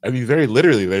mean, very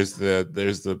literally, there's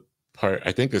the part,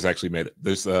 I think this actually made it.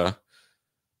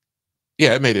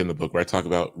 Yeah, it made it in the book where I talk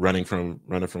about running from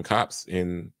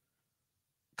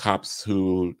cops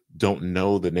who don't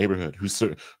know the neighborhood, who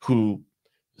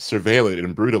surveil it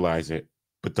and brutalize it,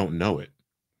 but don't know it.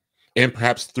 And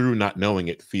perhaps through not knowing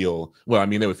it feel, well, I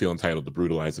mean, they would feel entitled to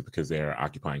brutalize it because they are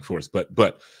occupying force, but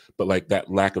like that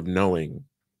lack of knowing,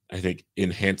 I think,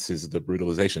 enhances the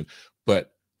brutalization.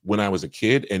 But when I was a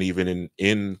kid, and even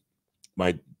in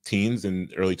my teens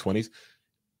and early 20s,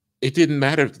 it didn't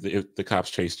matter if the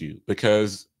cops chased you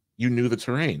because you knew the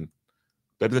terrain.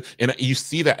 And you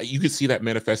could see that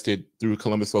manifested through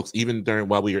Columbus folks, even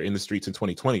while we were in the streets in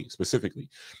 2020 specifically.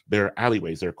 There are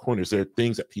alleyways, there are corners, there are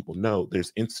things that people know.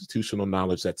 There's institutional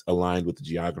knowledge that's aligned with the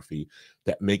geography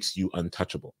that makes you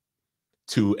untouchable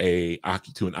to an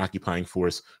occupying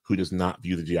force who does not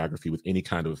view the geography with any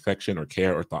kind of affection or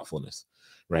care or thoughtfulness,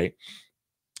 right?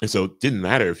 And so it didn't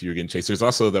matter if you were getting chased. There's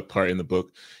also that part in the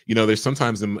book, there's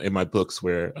sometimes in my books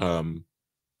where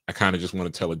I kind of just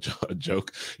want to tell a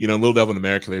joke. In Little Devil in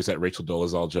America, there's that Rachel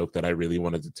Dolezal joke that I really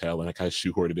wanted to tell, and I kind of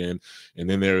shoehorned it in. And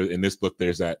then in this book,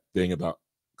 there's that thing about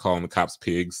calling the cops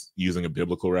pigs using a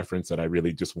biblical reference that I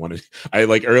really just wanted. I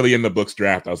like early in the book's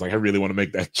draft, I was like, I really want to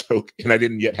make that joke, and I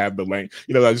didn't yet have the length.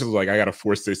 I was just like, I got to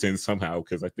force this in somehow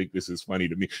because I think this is funny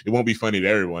to me. It won't be funny to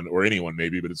everyone or anyone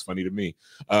maybe, but it's funny to me.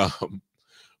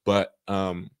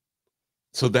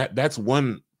 So that's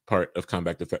one part of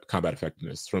combat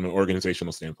effectiveness from an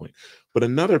organizational standpoint. But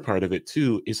another part of it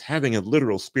too is having a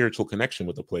literal spiritual connection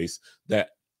with a place that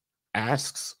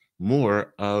asks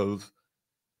more of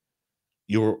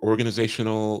your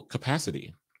organizational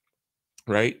capacity,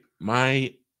 right?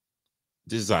 My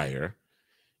desire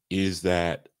is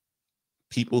that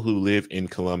people who live in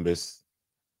Columbus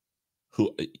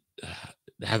who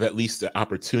have at least the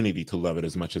opportunity to love it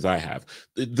as much as I have.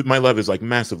 My love is like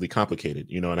massively complicated,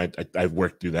 and I've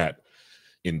worked through that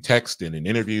in text and in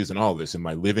interviews and all this in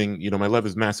my living. My love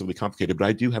is massively complicated, but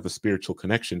I do have a spiritual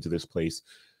connection to this place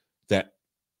that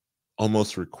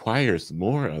almost requires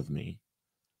more of me.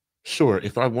 Sure,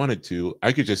 if I wanted to,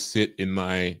 I could just sit in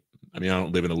my I mean, I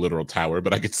don't live in a literal tower,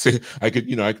 but I could say, I could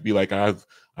be like, I've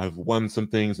won some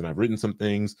things and I've written some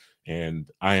things, and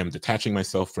I am detaching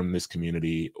myself from this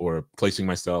community or placing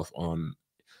myself on,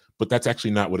 but that's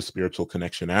actually not what a spiritual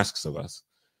connection asks of us,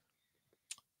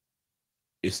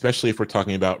 especially if we're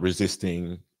talking about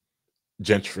resisting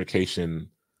gentrification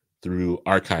through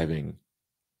archiving,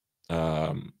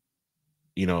 an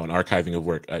archiving of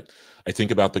work. I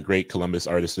think about the great Columbus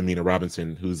artist Amina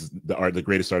Robinson, who's the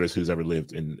greatest artist who's ever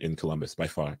lived in Columbus by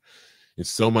far. And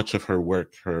so much of her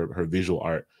work, her visual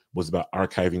art, was about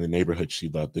archiving the neighborhood she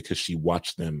loved because she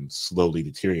watched them slowly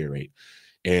deteriorate.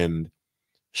 And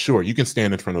sure, you can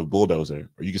stand in front of a bulldozer,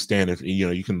 or you can stand in,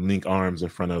 you can link arms in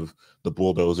front of the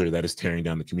bulldozer that is tearing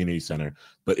down the community center,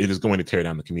 but it is going to tear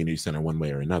down the community center one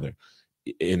way or another.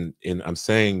 And I'm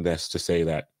saying this to say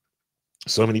that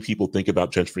so many people think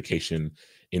about gentrification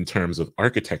in terms of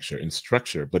architecture and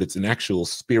structure, but it's an actual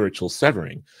spiritual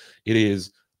severing. It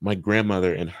is my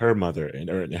grandmother and her mother and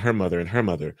her mother and her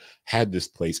mother had this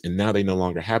place, and now they no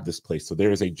longer have this place. So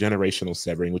there is a generational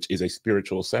severing, which is a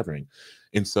spiritual severing.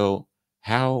 And so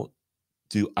how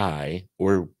do I,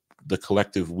 or the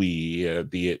collective we,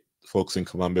 be it folks in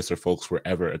Columbus or folks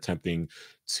wherever, attempting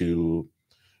to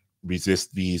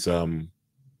resist these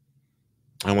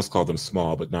I almost call them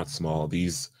small, but not small,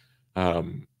 these a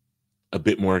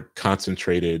bit more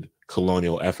concentrated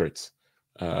colonial efforts.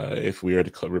 If we are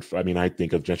to, I mean, I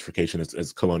think of gentrification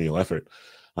as colonial effort.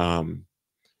 How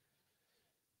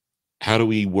do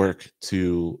we work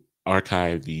to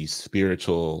archive the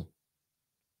spiritual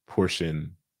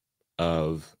portion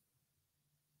of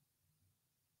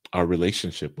our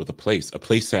relationship with a place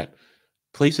that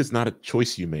place is not a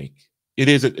choice you make. It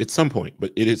is at some point,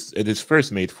 but it is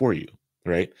first made for you,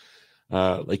 right?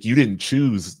 Like, you didn't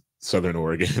choose Southern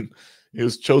Oregon. It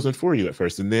was chosen for you at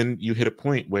first. And then you hit a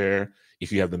point where,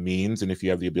 if you have the means and if you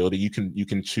have the ability, you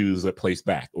can choose a place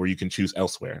back, or you can choose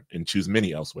elsewhere and choose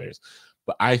many elsewheres.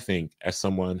 But I think, as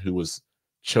someone who was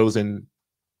chosen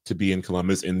to be in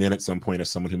Columbus, and then at some point as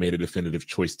someone who made a definitive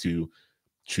choice to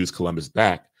choose Columbus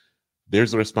back,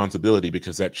 there's a responsibility,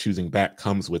 because that choosing back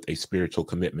comes with a spiritual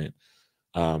commitment.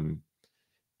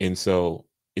 And so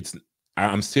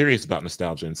I'm serious about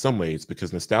nostalgia in some ways,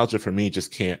 because nostalgia for me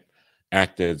just can't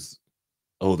act as,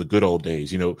 oh, the good old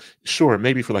days, sure,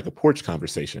 maybe for like a porch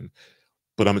conversation,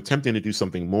 but I'm attempting to do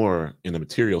something more in the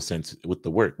material sense with the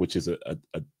work, which is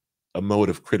a mode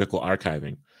of critical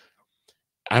archiving.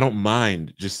 I don't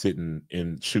mind just sitting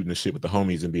and shooting the shit with the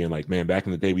homies and being like, man, back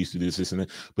in the day we used to do this and that.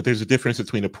 But there's a difference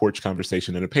between a porch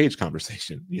conversation and a page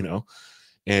conversation,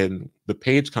 and the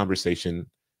page conversation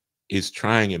is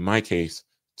trying, in my case,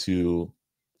 to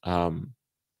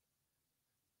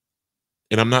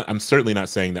and I'm certainly not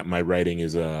saying that my writing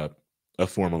is a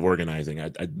form of organizing.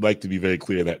 I'd like to be very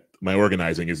clear that my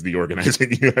organizing is the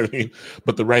organizing, you know what I mean?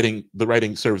 But the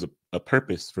writing serves a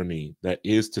purpose for me, that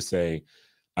is to say,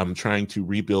 I'm trying to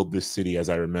rebuild this city as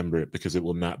I remember it, because it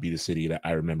will not be the city that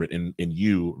I remember it. And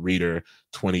you, reader,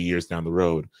 20 years down the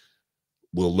road,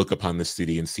 will look upon this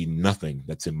city and see nothing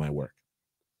that's in my work.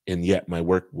 And yet my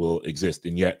work will exist.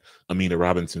 And yet Amina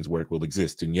Robinson's work will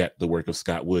exist. And yet the work of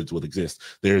Scott Woods will exist.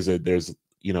 There's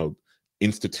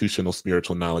institutional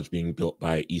spiritual knowledge being built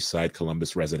by East Side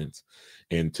Columbus residents.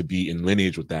 And to be in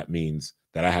lineage with that means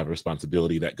that I have a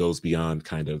responsibility that goes beyond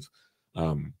kind of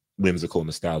whimsical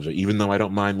nostalgia, even though I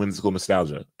don't mind whimsical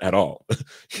nostalgia at all.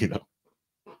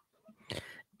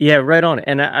 Yeah, right on.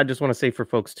 And I just want to say for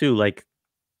folks too, like,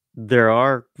 there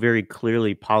are very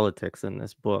clearly politics in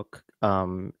this book,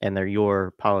 and they're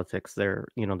your politics. They're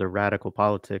radical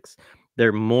politics.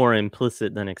 They're more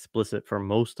implicit than explicit for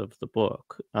most of the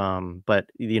book, but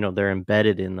they're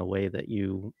embedded in the way that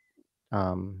you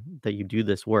do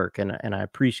this work, and I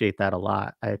appreciate that a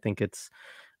lot. I think it's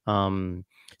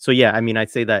so yeah. I mean,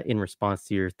 I'd say that in response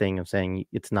to your thing of saying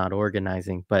it's not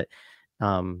organizing, but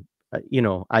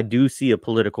I do see a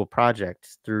political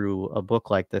project through a book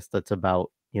like this that's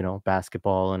about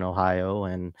basketball in Ohio,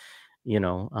 and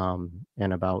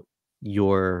and about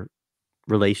your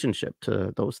relationship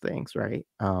to those things, right?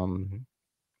 One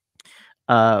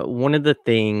of the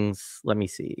things, let me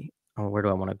see. Oh, where do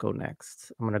I want to go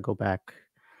next? I'm gonna go back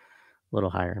a little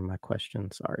higher in my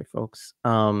question. Sorry, folks.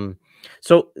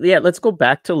 So yeah, let's go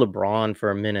back to LeBron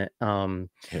for a minute.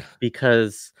 Yeah.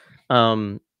 Because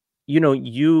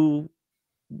you,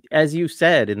 as you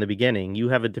said in the beginning, you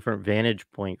have a different vantage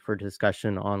point for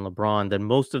discussion on LeBron than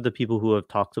most of the people who have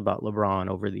talked about LeBron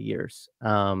over the years.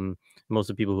 Most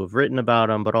of the people who have written about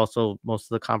him, but also most of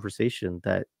the conversation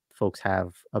that folks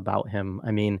have about him.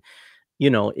 I mean,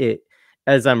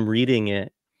 as I'm reading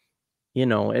it,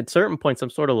 at certain points, I'm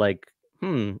sort of like,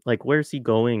 like where's he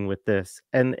going with this?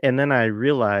 And then I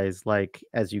realized, like,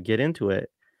 as you get into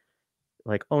it,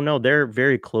 like, oh no, they're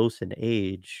very close in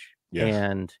age. Yeah.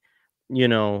 And, you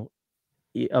know,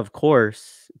 of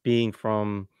course, being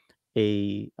from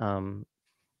a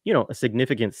a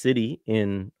significant city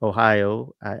in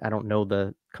Ohio. I don't know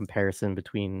the comparison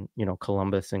between,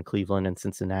 Columbus and Cleveland and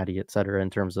Cincinnati, et cetera, in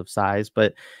terms of size,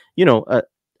 but,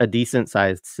 a decent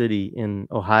sized city in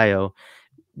Ohio,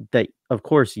 that of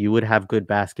course you would have good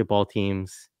basketball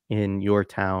teams in your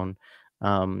town.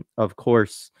 Of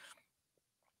course,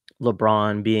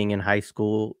 LeBron being in high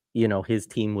school, his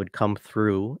team would come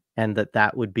through, and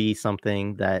that would be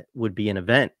something that would be an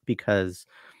event, because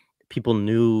people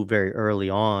knew very early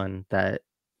on that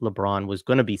LeBron was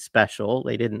going to be special.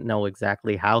 They didn't know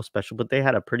exactly how special, but they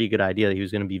had a pretty good idea that he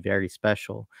was going to be very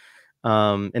special.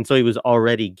 And so he was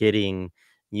already getting,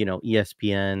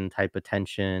 ESPN type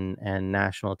attention and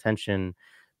national attention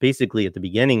basically at the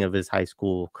beginning of his high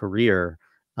school career.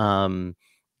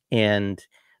 And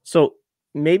so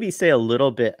maybe say a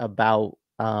little bit about,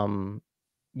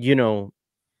 you know,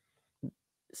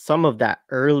 some of that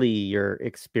earlier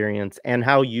experience and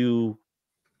how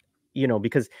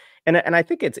because and I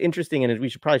think it's interesting, and we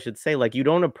should say, like, you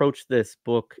don't approach this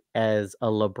book as a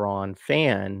LeBron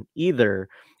fan either.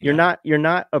 No. You're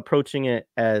not approaching it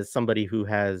as somebody who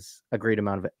has a great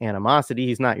amount of animosity.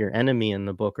 He's not your enemy in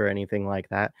the book or anything like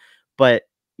that. But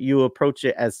you approach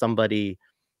it as somebody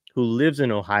who lives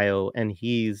in Ohio, and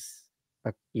he's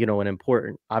an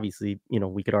important, obviously,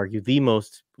 we could argue the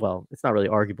most, well, it's not really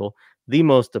arguable, the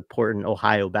most important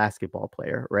Ohio basketball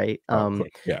player, right? Oh, of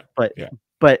course. Yeah. But Yeah.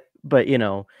 but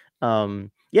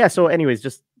yeah, so anyways,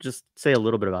 just say a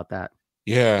little bit about that.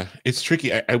 Yeah. It's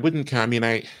tricky. I wouldn't count. I mean,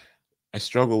 I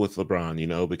struggle with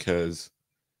LeBron, because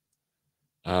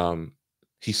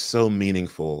he's so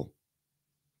meaningful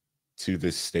to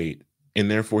this state, and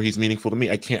therefore he's meaningful to me.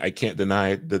 I can't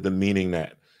deny the meaning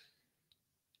that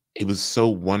it was so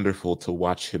wonderful to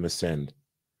watch him ascend.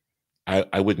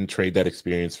 I wouldn't trade that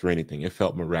experience for anything. It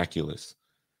felt miraculous.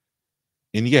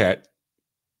 And yet,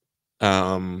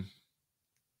 I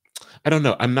don't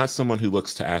know. I'm not someone who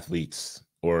looks to athletes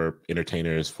or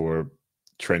entertainers for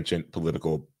trenchant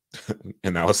political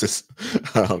analysis.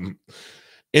 And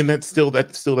that still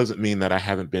doesn't mean that I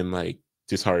haven't been, like,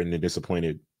 disheartened and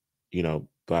disappointed,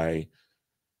 by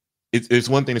it's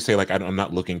one thing to say, like, I'm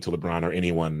not looking to LeBron or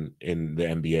anyone in the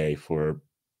NBA for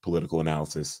political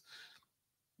analysis.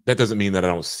 That doesn't mean that I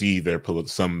don't see their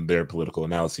political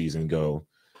analyses and go,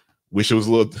 wish it was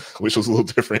a little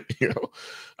different, Sure,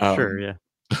 Um, yeah.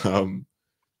 um,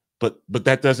 but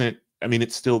that doesn't. I mean,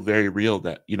 it's still very real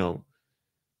that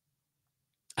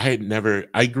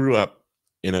I grew up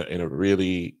in a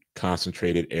really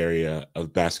concentrated area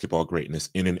of basketball greatness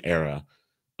in an era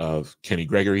of Kenny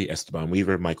Gregory, Esteban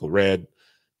Weaver, Michael Redd.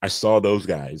 I saw those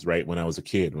guys, right, when I was a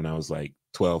kid, when I was like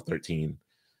 12, 13.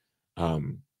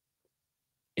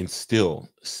 And still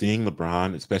seeing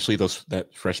LeBron, especially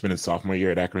that freshman and sophomore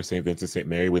year at Akron St. Vincent St.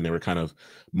 Mary, when they were kind of,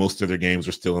 most of their games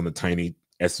were still in the tiny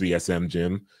SVSM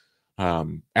gym.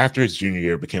 After his junior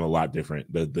year, it became a lot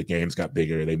different. The games got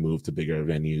bigger. They moved to bigger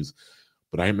venues.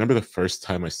 But I remember the first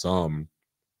time I saw him,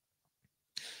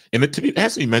 and it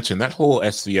has to be mentioned, that whole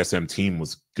SVSM team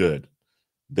was good.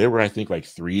 There were, I think, like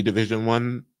 3 Division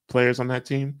I players on that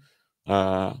team.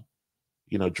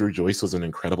 Drew Joyce was an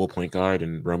incredible point guard,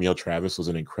 and Romeo Travis was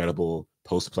an incredible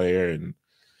post player. And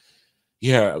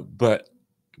yeah, but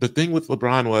the thing with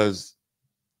LeBron was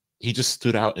he just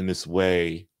stood out in this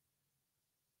way.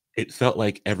 It felt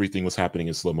like everything was happening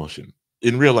in slow motion.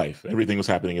 In real life, everything was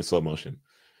happening in slow motion.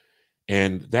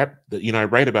 And I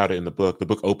write about it in the book. The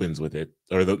book opens with it,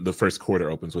 or the first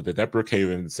quarter opens with it. That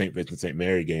Brookhaven St. Vincent St.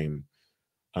 Mary game,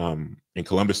 and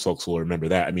Columbus folks will remember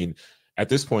that. I mean, at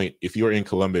this point, if you're in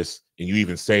Columbus and you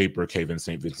even say Brookhaven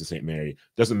St. Vincent St. Mary,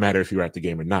 doesn't matter if you were at the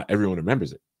game or not, everyone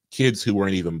remembers it. Kids who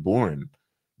weren't even born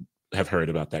have heard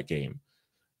about that game,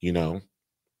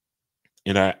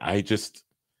 And I just,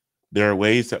 there are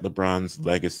ways that LeBron's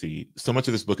legacy, so much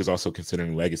of this book is also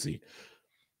considering legacy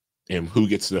and who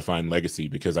gets to define legacy,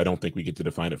 because I don't think we get to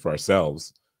define it for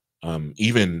ourselves,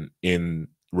 even in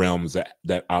realms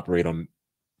that operate on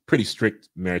pretty strict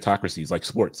meritocracies like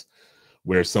sports,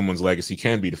 where someone's legacy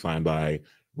can be defined by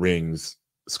rings,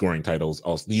 scoring titles,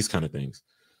 all these kind of things.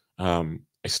 I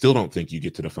still don't think you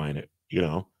get to define it,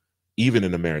 even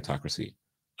in a meritocracy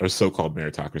or so-called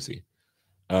meritocracy.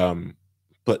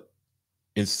 But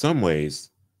in some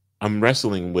ways, I'm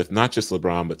wrestling with not just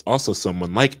LeBron, but also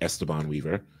someone like Esteban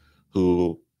Weaver,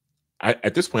 who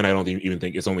at this point, I don't even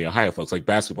think it's only Ohio folks. Like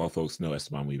basketball folks know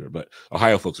Esteban Weaver, but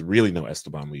Ohio folks really know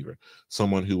Esteban Weaver,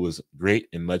 someone who was great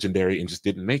and legendary and just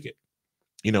didn't make it.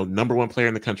 You know, #1 player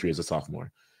in the country as a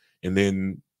sophomore, and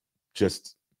then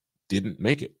just didn't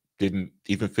make it, didn't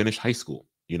even finish high school.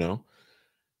 You know,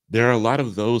 there are a lot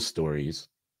of those stories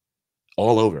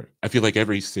all over. I feel like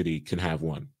every city can have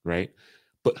one, right?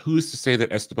 But who's to say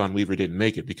that Esteban Weaver didn't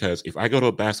make it? Because if I go to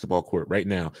a basketball court right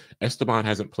now, Esteban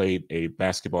hasn't played a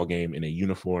basketball game in a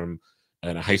uniform,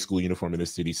 in a high school uniform in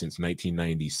this city since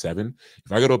 1997.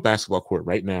 If I go to a basketball court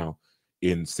right now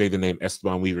and say the name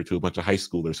Esteban Weaver to a bunch of high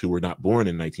schoolers who were not born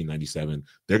in 1997,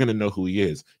 they're going to know who he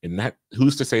is. And that,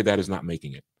 who's to say that is not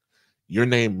making it? Your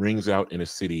name rings out in a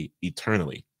city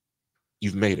eternally.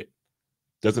 You've made it.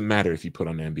 Doesn't matter if you put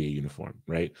on an NBA uniform,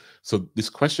 right? So this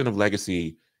question of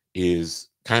legacy is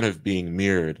kind of being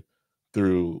mirrored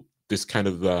through this kind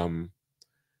of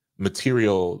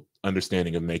material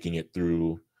understanding of making it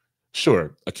through,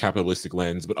 sure, a capitalistic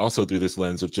lens, but also through this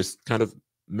lens of just kind of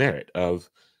merit of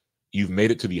you've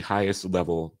made it to the highest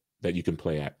level that you can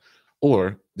play at.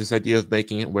 Or this idea of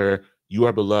making it where you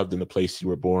are beloved in the place you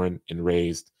were born and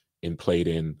raised and played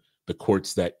in, the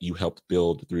courts that you helped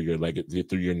build through your legacy,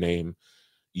 through your name.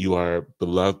 You are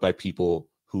beloved by people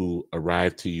who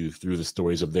arrived to you through the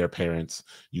stories of their parents.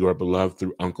 You are beloved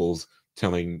through uncles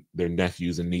telling their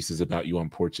nephews and nieces about you on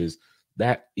porches.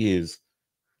 That is,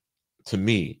 to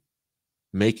me,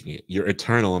 making it. You're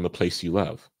eternal in the place you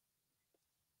love.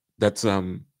 That's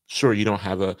sure, you don't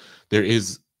have there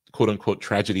is quote unquote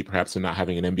tragedy perhaps in not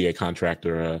having an NBA contract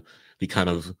or the kind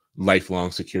of lifelong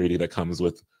security that comes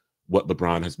with what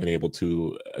LeBron has been able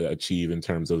to achieve in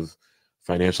terms of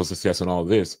financial success and all of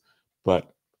this.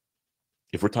 But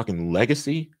if we're talking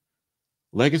legacy,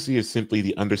 legacy is simply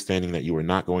the understanding that you are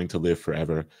not going to live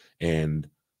forever, and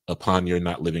upon your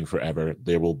not living forever,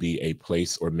 there will be a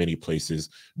place or many places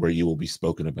where you will be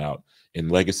spoken about.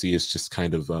 And legacy is just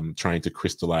kind of trying to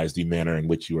crystallize the manner in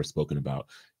which you are spoken about.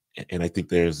 And I think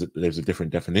there's a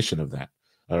different definition of that,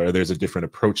 or there's a different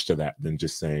approach to that than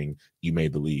just saying you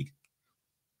made the league.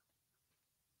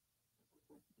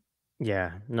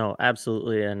 Yeah, no,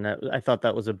 absolutely. And I thought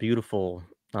that was a beautiful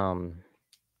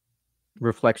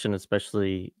reflection,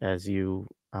 especially as you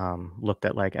looked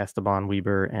at like Esteban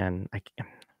Weber and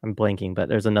I'm blanking, but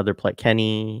there's another play,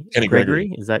 Kenny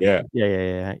Gregory. Is that? Yeah.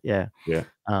 Yeah.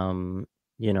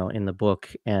 You know, in the book.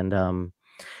 And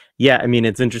yeah, I mean,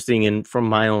 it's interesting. And from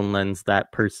my own lens,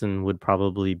 that person would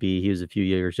probably be, he was a few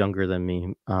years younger than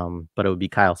me, but it would be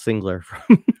Kyle Singler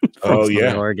from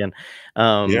Southern Oregon.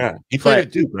 Yeah, he played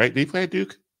at Duke, right? Did he play at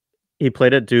Duke? He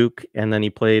played at Duke, and then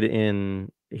he played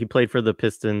for the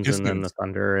Pistons and then the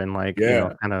Thunder, and like, you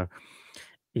know, kind of,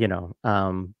 you know,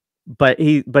 but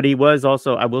he was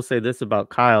also, I will say this about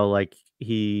Kyle, like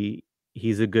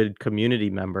he's a good community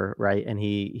member, right? And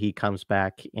he comes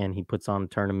back and he puts on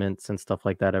tournaments and stuff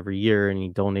like that every year, and he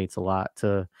donates a lot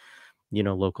to, you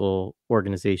know, local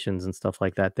organizations and stuff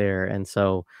like that there. And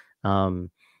so,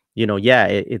 you know, yeah,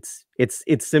 it's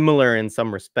similar in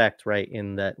some respect, right?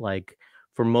 In that, like,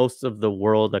 for most of the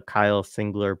world, a Kyle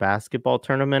Singler basketball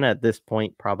tournament at this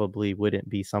point probably wouldn't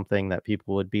be something that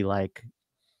people would be like,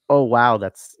 oh, wow,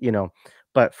 that's, you know,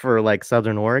 but for like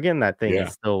Southern Oregon, that thing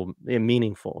is still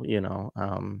meaningful, you know?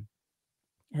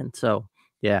 And so,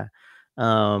 yeah.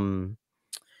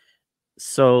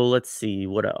 So let's see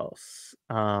what else.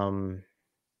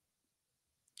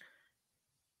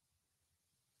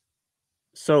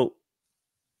 So,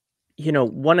 you know,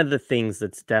 one of the things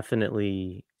that's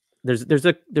definitely there's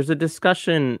a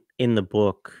discussion in the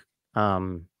book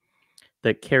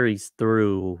that carries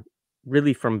through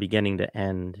really from beginning to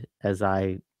end as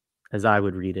I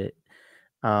would read it,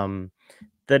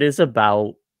 that is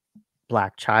about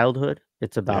Black childhood.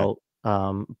 It's about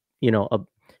you know,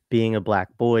 being a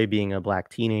Black boy, being a Black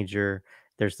teenager.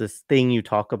 There's this thing you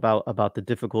talk about the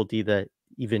difficulty that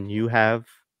even you have,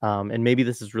 and maybe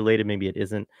this is related, maybe it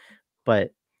isn't,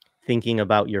 but thinking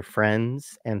about your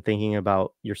friends and thinking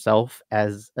about yourself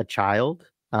as a child,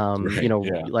 you know,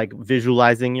 like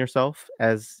visualizing yourself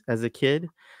as a kid.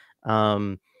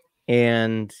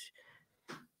 And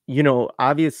you know,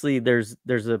 obviously there's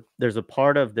a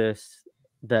part of this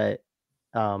that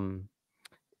um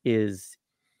is,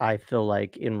 I feel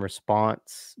like, in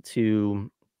response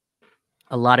to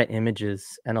a lot of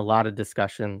images and a lot of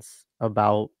discussions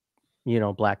about, you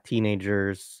know, Black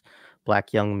teenagers,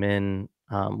 Black young men,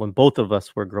 when both of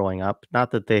us were growing up.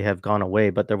 Not that they have gone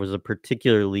away, but there was a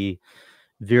particularly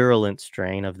virulent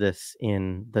strain of this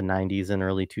in the 90s and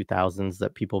early 2000s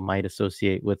that people might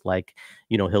associate with, like,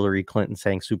 you know, Hillary Clinton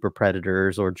saying super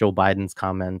predators, or Joe Biden's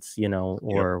comments, you know,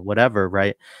 or whatever,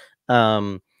 right?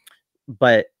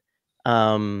 But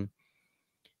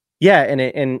yeah,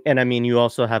 and I mean, you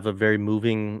also have a very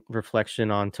moving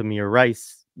reflection on Tamir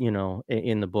Rice,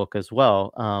 in the book as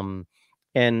well.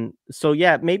 And so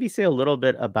yeah, maybe say a little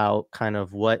bit about kind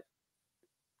of what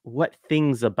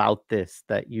things about this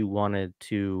that you wanted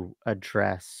to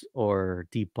address or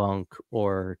debunk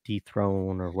or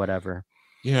dethrone or whatever.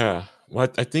 Yeah. Well,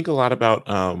 I think a lot about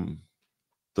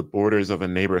the borders of a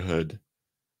neighborhood.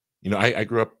 I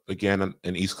grew up again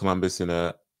in East Columbus in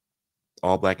a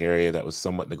all Black area that was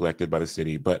somewhat neglected by the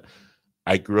city, but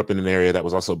I grew up in an area that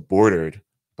was also bordered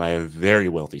by a very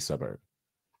wealthy suburb,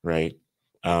 right?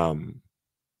 Um,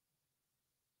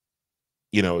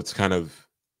 it's kind of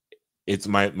it's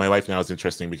my life now is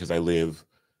interesting because I live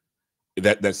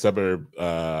that suburb,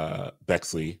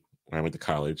 Bexley, where I went to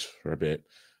college for a bit.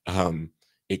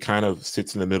 It kind of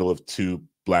sits in the middle of two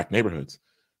Black neighborhoods.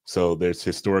 So there's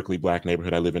historically Black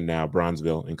neighborhood I live in now,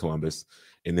 Bronzeville in Columbus,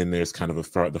 and then there's kind of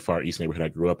the far east neighborhood I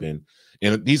grew up in.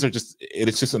 And these are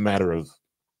it's just a matter of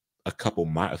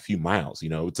a few miles.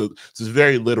 It's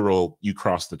very literal. You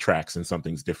cross the tracks and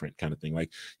something's different kind of thing.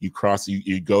 Like you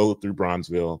go through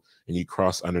Bronzeville and you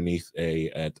cross underneath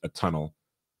a tunnel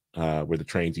where the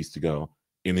trains used to go,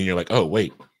 and then you're like, oh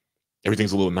wait,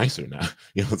 everything's a little nicer now.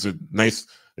 It's a nice.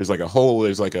 There's like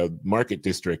a market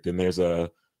district, and there's a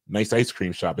nice ice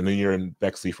cream shop, and then you're in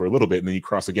Bexley for a little bit, and then you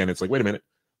cross again. It's like, wait a minute,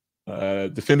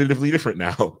 definitively different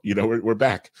now. We're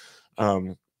back.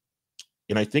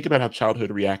 And I think about how childhood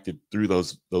reacted through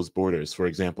those borders. For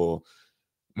example,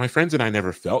 my friends and I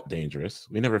never felt dangerous.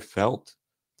 We never felt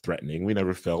threatening. We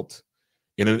never felt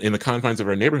in the confines of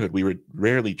our neighborhood. We were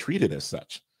rarely treated as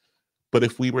such. But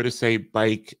if we were to say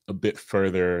bike a bit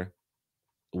further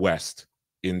west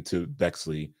into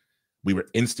Bexley, we were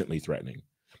instantly threatening.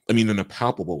 I mean, in a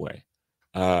palpable way.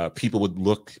 People would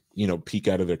look, peek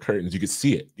out of their curtains. You could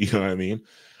see it. You know what I mean?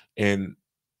 And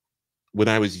when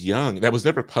I was young, that was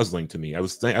never puzzling to me. I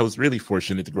was really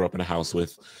fortunate to grow up in a house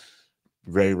with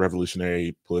very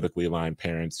revolutionary, politically aligned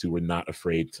parents who were not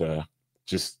afraid to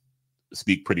just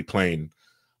speak pretty plain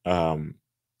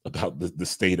about the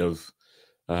state of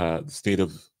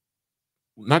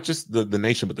not just the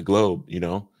nation but the globe.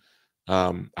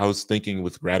 I was thinking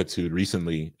with gratitude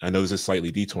recently. I know this is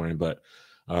slightly detouring, but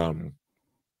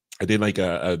I did like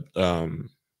a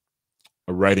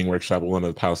writing workshop with one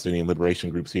of the Palestinian liberation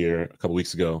groups here a couple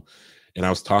weeks ago, and I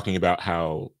was talking about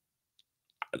how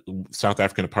South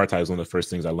African apartheid was one of the first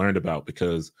things I learned about,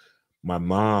 because my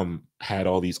mom had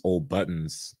all these old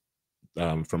buttons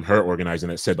from her organizing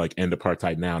that said like "End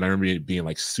Apartheid Now," and I remember being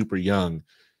like super young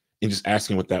and just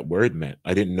asking what that word meant.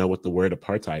 I didn't know what the word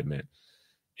apartheid meant,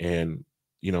 and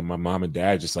my mom and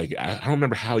dad just like, I don't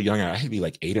remember how young I had to be,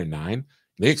 like 8 or 9.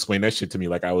 They explained that shit to me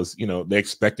like I was, they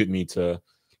expected me to.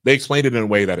 They explained it in a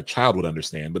way that a child would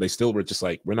understand, but they still were just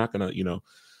like, we're not gonna,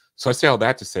 So I say all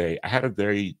that to say I had a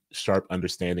very sharp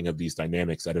understanding of these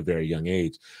dynamics at a very young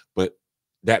age, but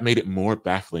that made it more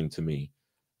baffling to me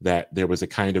that there was a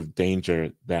kind of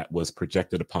danger that was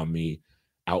projected upon me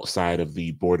outside of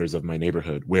the borders of my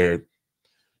neighborhood, where,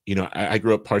 I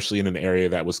grew up partially in an area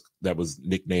that was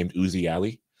nicknamed Uzi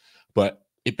Alley, but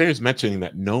it bears mentioning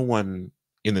that no one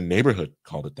in the neighborhood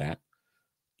called it that.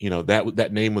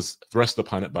 That name was thrust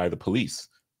upon it by the police,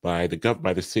 by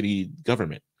the city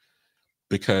government,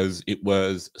 because it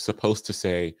was supposed to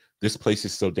say, this place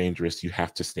is so dangerous, you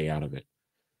have to stay out of it.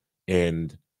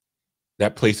 And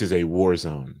that place is a war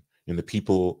zone, and the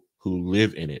people who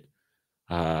live in it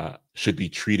should be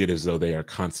treated as though they are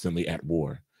constantly at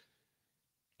war.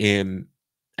 And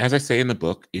as I say in the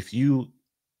book, if you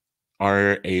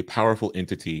are a powerful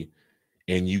entity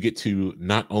and you get to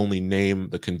not only name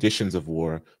the conditions of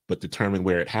war, but determine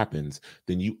where it happens,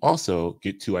 then you also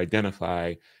get to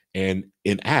identify and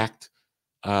enact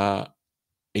a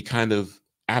kind of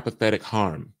apathetic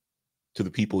harm to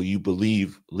the people you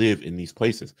believe live in these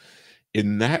places.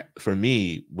 And that, for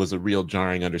me, was a real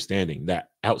jarring understanding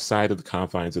that outside of the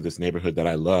confines of this neighborhood that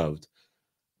I loved,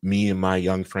 me and my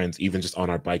young friends, even just on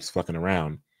our bikes fucking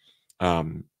around,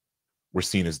 were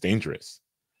seen as dangerous.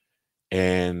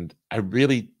 And I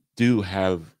really do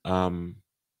have,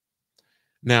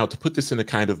 now to put this in a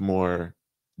kind of more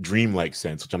dreamlike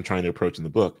sense, which I'm trying to approach in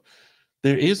the book,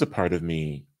 there is a part of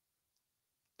me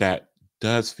that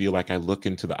does feel like I look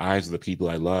into the eyes of the people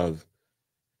I love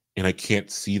and I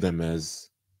can't see them as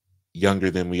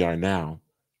younger than we are now,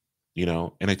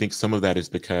 and I think some of that is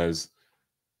because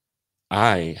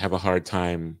I have a hard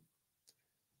time.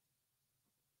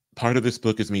 Part of this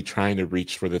book is me trying to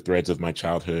reach for the threads of my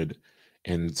childhood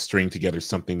and string together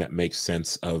something that makes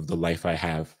sense of the life I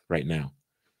have right now,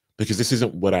 because this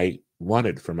isn't what I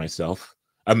wanted for myself.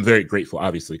 I'm very grateful,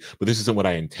 obviously, but this isn't what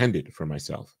I intended for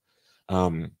myself.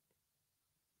 I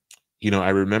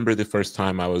remember the first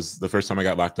time I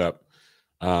got locked up,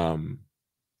 and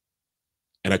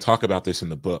I talk about this in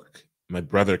the book. My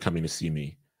brother coming to see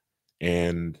me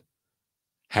and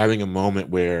having a moment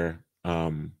where,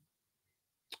 for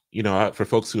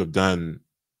folks who have done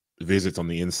visits on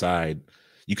the inside,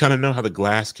 you kind of know how the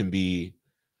glass can be,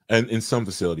 and in some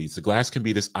facilities, the glass can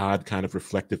be this odd kind of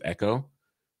reflective echo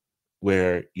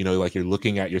where, like you're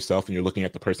looking at yourself and you're looking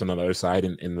at the person on the other side,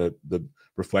 and the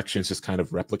reflections just kind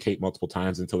of replicate multiple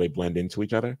times until they blend into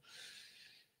each other.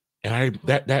 And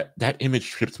that image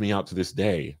trips me out to this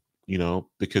day,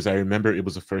 because I remember it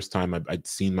was the first time I'd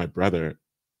seen my brother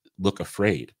look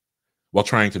afraid while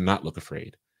trying to not look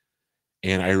afraid.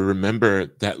 And I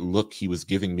remember that look he was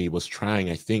giving me was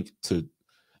trying, I think,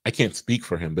 I can't speak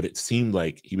for him, but it seemed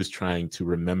like he was trying to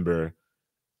remember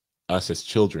us as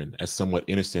children, as somewhat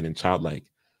innocent and childlike.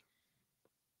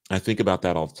 I think about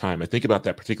that all the time. I think about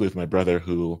that particularly with my brother,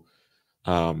 who,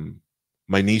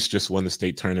 my niece just won the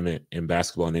state tournament in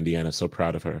basketball in Indiana. So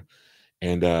proud of her.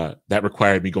 And that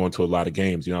required me going to a lot of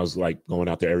games. I was like going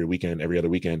out there every other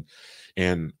weekend.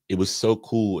 And it was so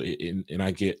cool. And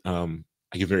I get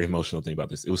very emotional thinking about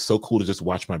this. It was so cool to just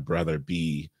watch my brother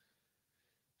be.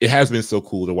 It has been so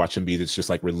cool to watch him be this just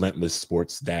like relentless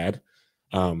sports dad.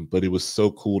 But it was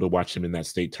so cool to watch him in that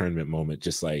state tournament moment,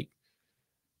 just like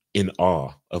in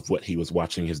awe of what he was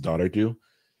watching his daughter do.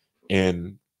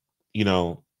 And,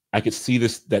 I could see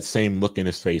that same look in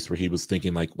his face where he was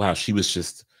thinking like, wow, she was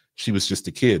just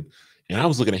a kid. And I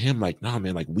was looking at him like, no,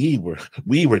 man, like we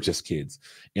were just kids.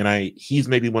 And he's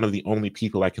maybe one of the only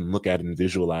people I can look at and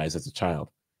visualize as a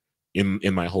child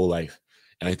in my whole life.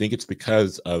 And I think it's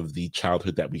because of the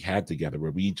childhood that we had together,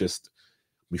 where we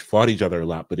fought each other a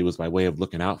lot, but it was by way of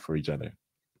looking out for each other.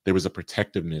 There was a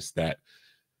protectiveness that,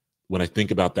 when I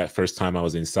think about that first time I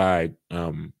was inside,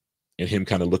 and him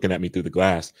kind of looking at me through the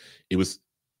glass, it was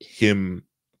him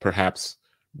perhaps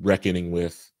reckoning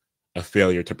with a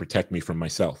failure to protect me from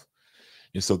myself.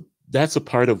 And so that's a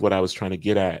part of what I was trying to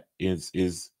get at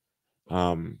is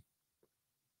I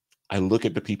look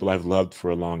at the people I've loved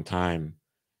for a long time,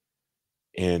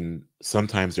 and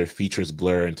sometimes their features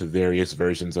blur into various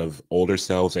versions of older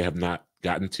selves they have not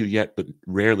gotten to yet, but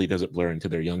rarely does it blur into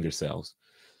their younger selves.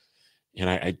 And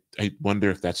I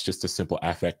wonder if that's just a simple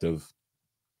affect of,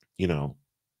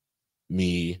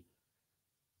 me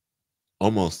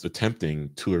almost attempting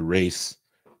to erase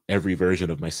every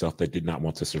version of myself that did not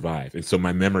want to survive. And so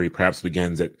my memory perhaps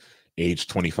begins at age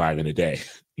 25 in a day,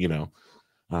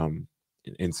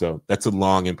 and so that's a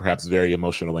long and perhaps very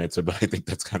emotional answer, but I think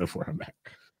that's kind of where I'm at.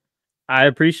 I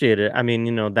appreciate it. I mean,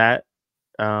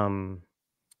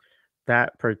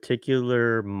 that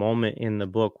particular moment in the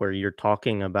book where you're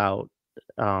talking about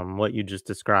what you just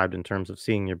described in terms of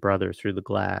seeing your brother through the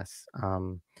glass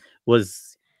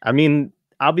was, I mean,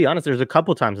 I'll be honest, there's a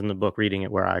couple times in the book reading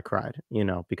it where I cried,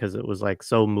 because it was like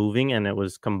so moving, and it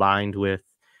was combined with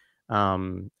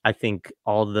I think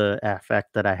all the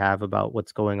affect that I have about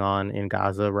what's going on in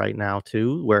Gaza right now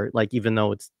too, where like even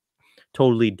though it's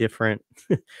totally different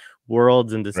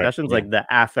worlds and Right. discussions, Yeah. like the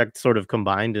affect sort of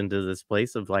combined into this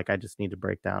place of like I just need to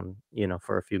break down,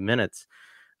 for a few minutes.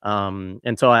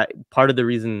 And so part of the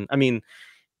reason, I mean,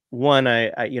 one,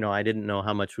 I didn't know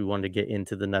how much we wanted to get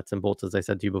into the nuts and bolts, as I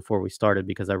said to you before we started,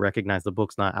 because I recognize the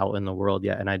book's not out in the world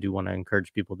yet, and I do want to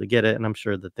encourage people to get it, and I'm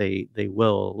sure that they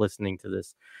will, listening to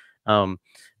this.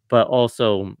 But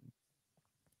also,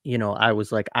 I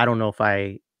was like, I don't know if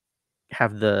I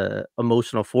have the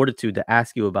emotional fortitude to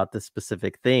ask you about this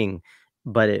specific thing,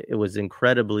 but it was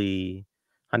incredibly,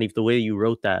 Hanif, the way you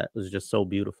wrote that was just so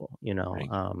beautiful, Right.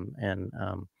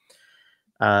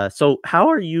 So how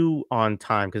are you on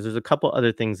time? Because there's a couple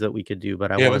other things that we could do,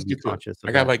 but I Yeah, want to let's be get to it. conscious I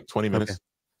of got that. like 20 Okay. minutes.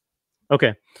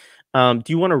 Okay. Do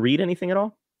you want to read anything at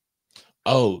all?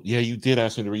 Oh, yeah, you did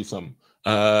ask me to read something.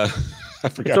 I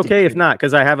It's forgot okay if not,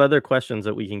 because I have other questions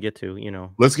that we can get to,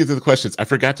 Let's get to the questions. I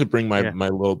forgot to bring my Yeah. my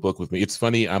little book with me. It's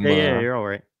funny, Yeah, you're all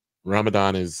right.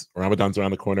 Ramadan's around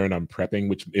the corner, and I'm prepping,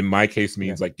 which in my case Yeah.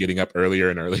 means like getting up earlier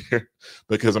and earlier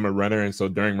because I'm a runner. And so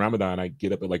during Ramadan, I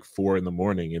get up at like 4 in the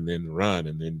morning and then run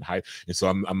and then hike. And so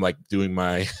I'm like doing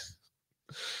my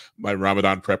my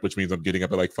Ramadan prep, which means I'm getting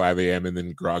up at like 5 a.m. and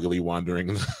then groggily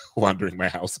wandering my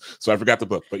house. So I forgot the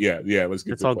book. But yeah, let's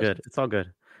get It's to the all questions. good. It's all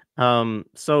good.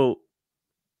 So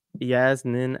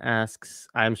Yasnin asks,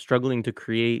 I'm struggling to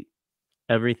create.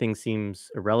 Everything seems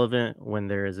irrelevant when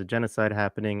there is a genocide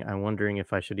happening. I'm wondering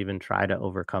if I should even try to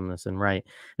overcome this and write.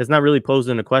 It's not really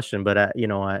posing a question, but I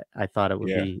thought it would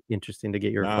Yeah. be interesting to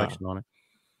get your Nah, reflection on it.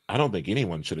 I don't think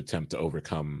anyone should attempt to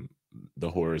overcome the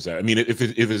horrors. I mean, if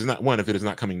it is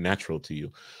not coming natural to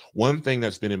you. One thing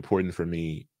that's been important for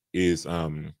me is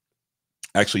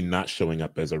actually not showing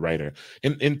up as a writer.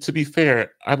 And to be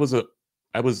fair, I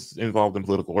was involved in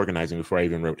political organizing before I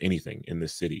even wrote anything in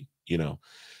this city,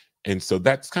 and so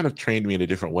that's kind of trained me in a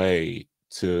different way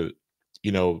to,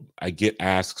 I get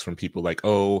asks from people like,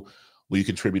 oh, will you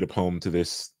contribute a poem to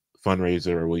this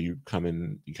fundraiser, or will you come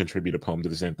and you contribute a poem to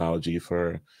this anthology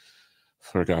for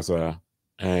Gaza?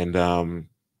 And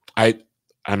I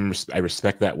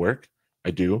respect that work.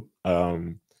 I do.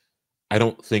 I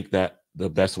don't think that the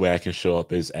best way I can show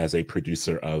up is as a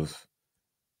producer of.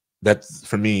 That's,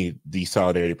 for me, the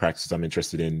solidarity practices I'm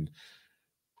interested in.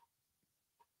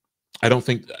 I don't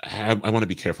think, I want to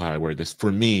be careful how I word this.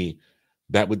 For me,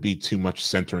 that would be too much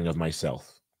centering of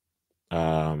myself,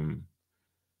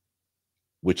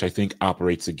 which I think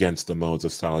operates against the modes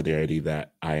of solidarity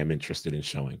that I am interested in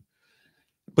showing.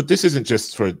 But this isn't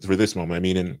just for this moment. I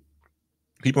mean, and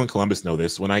people in Columbus know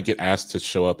this. When I get asked to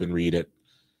show up and read at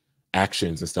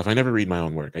actions and stuff, I never read my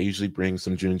own work. I usually bring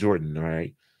some June Jordan, or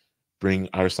I bring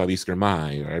Arsalis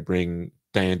Girmay, or I bring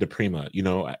Diane DePrima.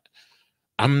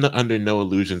 I'm under no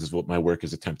illusions of what my work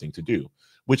is attempting to do,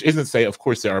 which isn't say, of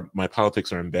course, my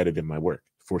politics are embedded in my work,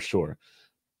 for sure.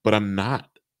 But I'm not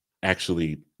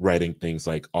actually writing things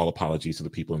like all apologies to the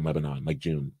people in Lebanon, like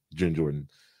June Jordan.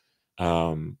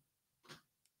 So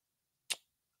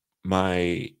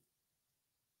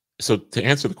to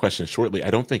answer the question shortly,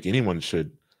 I don't think anyone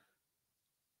should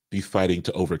be fighting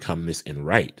to overcome this and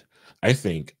write. I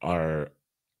think our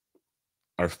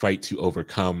fight to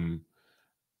overcome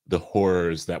the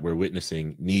horrors that we're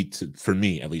witnessing need to, for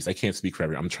me at least, I can't speak for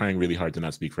everyone. I'm trying really hard to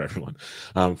not speak for everyone.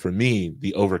 For me,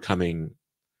 the overcoming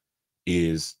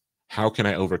is, how can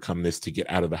I overcome this to get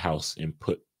out of the house and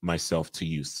put myself to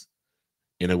use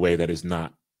in a way that is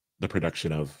not the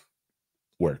production of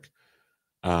work?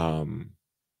 I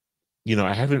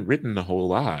haven't written a whole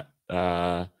lot.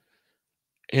 And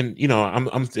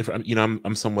I'm different.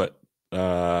 I'm somewhat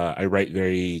I write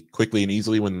very quickly and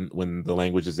easily when the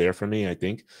language is there for me, I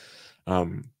think.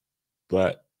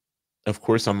 But of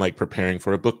course I'm like preparing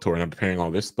for a book tour and I'm preparing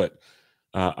all this, but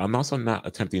I'm also not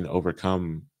attempting to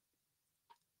overcome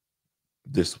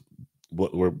this,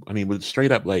 with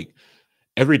straight up, like,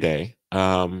 every day.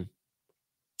 I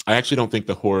actually don't think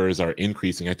the horrors are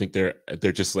increasing. I think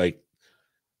they're just like,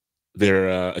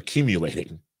 they're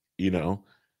accumulating,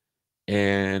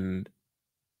 and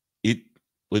it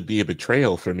would be a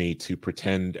betrayal for me to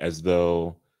pretend as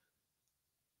though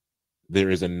there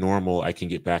is a normal I can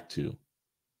get back to.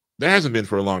 There hasn't been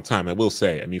for a long time, I will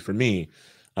say. I mean, for me,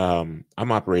 I'm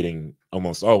operating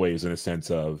almost always in a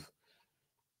sense of,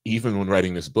 even when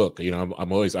writing this book,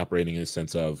 I'm always operating in a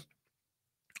sense of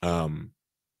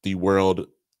the world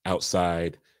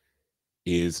outside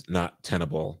is not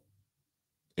tenable,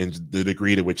 and the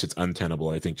degree to which it's untenable,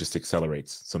 I think, just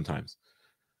accelerates sometimes.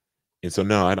 And so,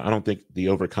 no, I don't think the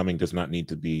overcoming does not need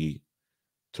to be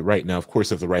to write. Now, of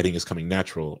course, if the writing is coming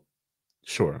natural,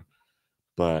 sure.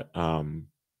 But no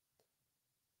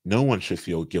one should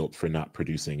feel guilt for not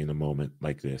producing in a moment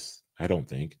like this. I don't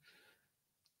think.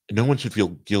 No one should feel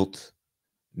guilt.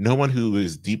 No one who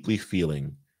is deeply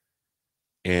feeling,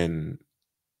 and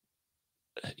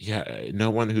no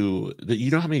one who,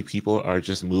 how many people are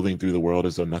just moving through the world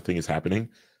as though nothing is happening?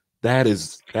 That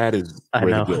is I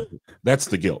where know. the guilt. That's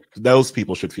the guilt. Those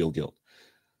people should feel guilt.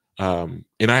 And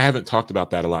I haven't talked about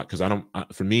that a lot because I don't.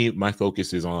 For me, my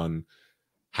focus is on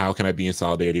how can I be in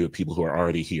solidarity with people who are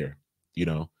already here.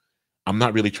 I'm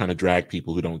not really trying to drag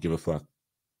people who don't give a fuck.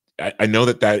 I know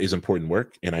that is important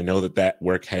work, and I know that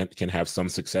work can have some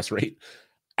success rate.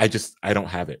 I don't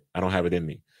have it. I don't have it in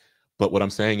me. But what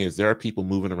I'm saying is, there are people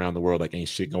moving around the world like ain't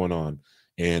shit going on,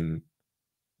 and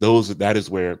that is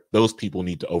where those people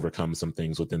need to overcome some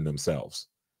things within themselves.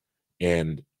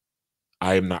 And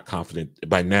I am not confident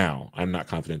by now. I'm not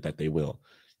confident that they will.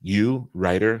 You,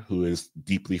 writer, who is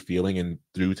deeply feeling, and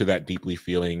due to that deeply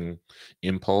feeling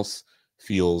impulse,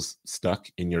 feels stuck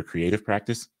in your creative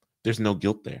practice, there's no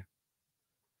guilt there.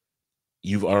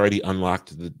 You've already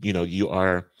unlocked you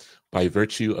are, by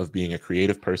virtue of being a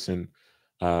creative person,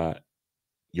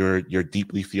 your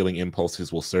deeply feeling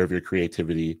impulses will serve your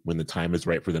creativity when the time is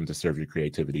right for them to serve your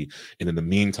creativity. And in the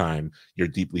meantime, your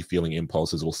deeply feeling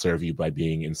impulses will serve you by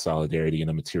being in solidarity in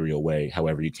a material way,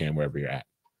 however you can, wherever you're at.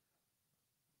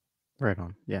 Right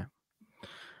on. Yeah.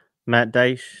 Matt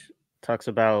Deich talks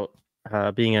about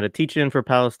being at a teach-in for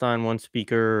Palestine. One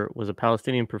speaker was a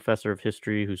Palestinian professor of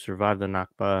history who survived the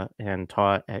Nakba and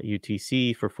taught at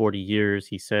UTC for 40 years.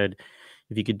 He said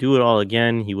if he could do it all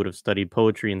again, he would have studied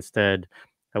poetry instead.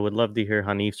 I would love to hear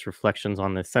Hanif's reflections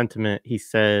on this sentiment. He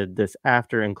said this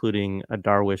after including a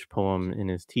Darwish poem in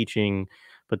his teaching,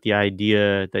 but the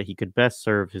idea that he could best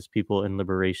serve his people in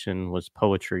liberation was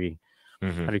poetry.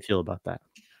 Mhm. How do you feel about that?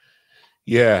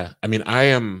 Yeah, I mean, I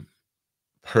am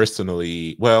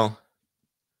personally, well,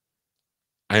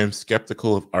 I am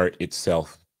skeptical of art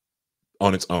itself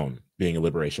on its own being a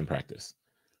liberation practice.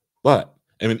 But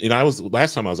I mean, and I was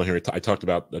last time I was on here, I talked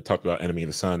about Enemy of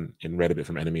the Sun and read a bit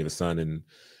from Enemy of the Sun, and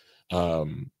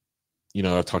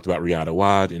I talked about Riyad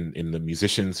Awad and the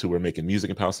musicians who were making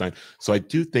music in Palestine. So I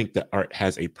do think that art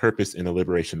has a purpose in a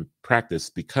liberation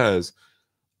practice because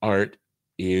art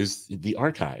is the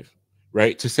archive,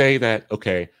 right? To say that,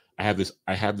 okay, I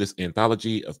have this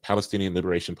anthology of Palestinian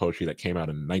liberation poetry that came out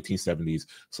in the 1970s.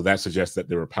 So that suggests that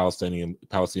there were Palestinian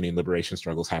liberation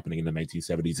struggles happening in the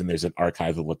 1970s, and there's an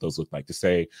archive of what those look like. To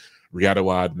say Riyad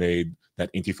Awad made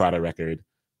that Intifada record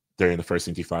during the first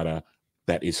Intifada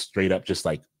that is straight up just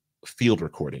like field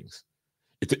recordings.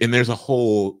 And there's a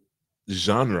whole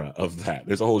genre of that.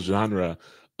 There's a whole genre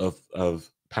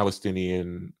of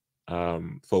Palestinian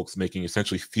folks making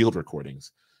essentially field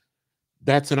recordings.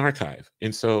 That's an archive.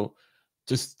 And so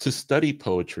just to study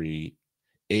poetry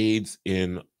aids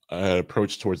in an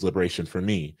approach towards liberation for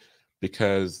me,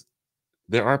 because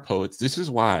there are poets. This is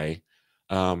why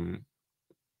I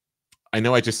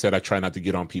know I just said I try not to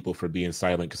get on people for being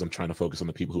silent because I'm trying to focus on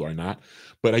the people who are not.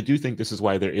 But I do think this is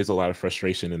why there is a lot of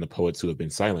frustration in the poets who have been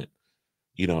silent,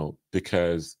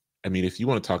 because I mean, if you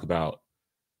want to talk about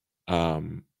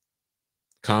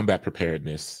combat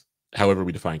preparedness, however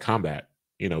we define combat,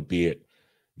 be it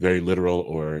very literal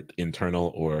or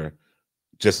internal or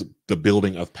just the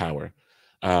building of power,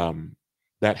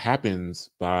 that happens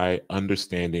by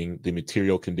understanding the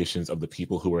material conditions of the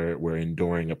people who were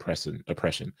enduring oppression.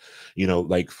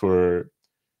 Like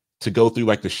to go through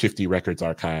like the Shifty Records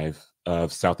archive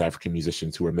of South African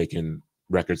musicians who were making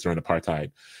records during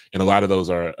apartheid, and a lot of those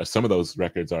are some of those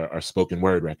records are spoken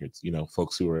word records,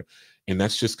 folks who were, and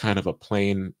that's just kind of a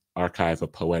plain archive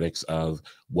of poetics of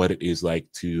what it is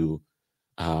like to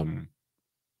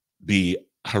be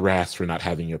harassed for not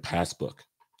having your passbook.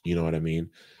 You know what I mean?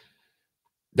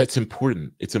 That's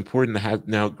important. It's important to have.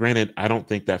 Now, granted, I don't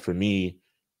think that for me,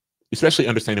 especially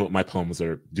understanding what my poems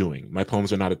are doing, my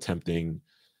poems are not attempting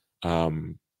I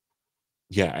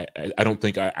don't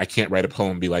think I can't write a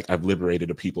poem and be like, I've liberated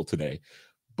a people today.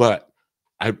 But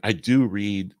I do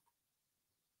read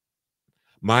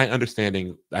my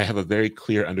understanding. I have a very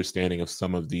clear understanding of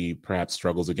some of the perhaps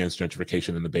struggles against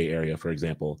gentrification in the Bay Area, for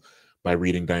example, by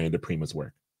reading Diane DePrima's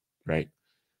work, right?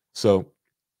 So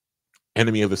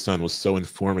Enemy of the Sun was so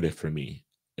informative for me.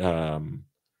 I mean,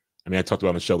 I talked about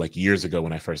on the show like years ago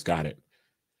when I first got it,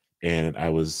 and I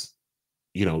was,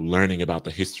 learning about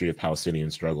the history of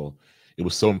Palestinian struggle. It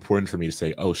was so important for me to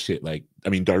say, oh shit, like, I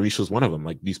mean, Darwish was one of them.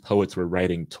 Like, these poets were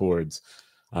writing towards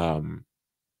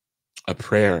a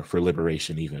prayer for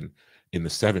liberation, even in the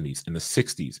 70s, in the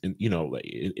 60s, and,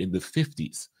 in the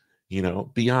 50s,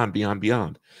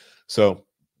 beyond. So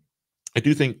I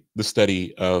do think the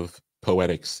study of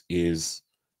poetics is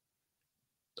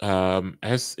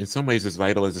as in some ways as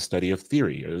vital as the study of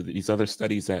theory or these other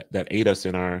studies that aid us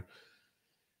in our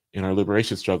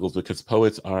liberation struggles, because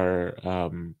poets are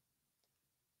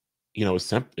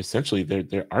essentially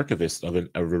they're archivists of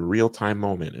a real-time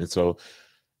moment. And so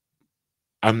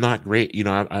I'm not great,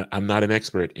 I'm not an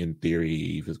expert in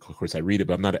theory. Of course I read it,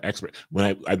 but I'm not an expert.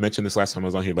 When I mentioned this last time I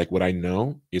was on here, like what I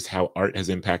know is how art has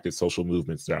impacted social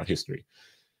movements throughout history.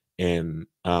 And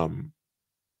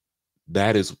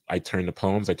that is, I turn to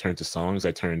poems, I turn to songs,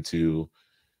 I turn to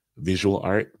visual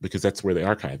art, because that's where the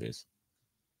archive is.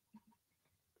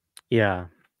 Yeah.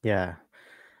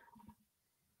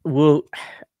 Well,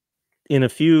 in a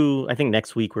few, I think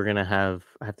next week we're gonna have.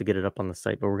 I have to get it up on the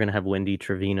site, but we're gonna have Wendy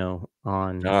Trevino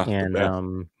on, The best.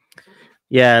 and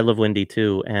yeah, I love Wendy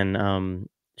too, and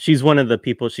she's one of the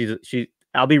people. She.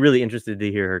 I'll be really interested to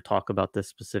hear her talk about this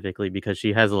specifically because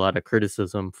she has a lot of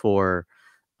criticism for,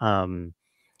 um,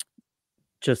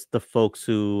 just the folks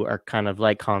who are kind of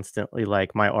like constantly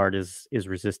like my art is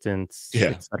resistance, Yeah,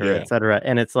 et cetera, yeah. et cetera.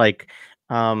 And it's like,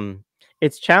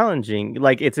 it's challenging.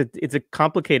 Like it's a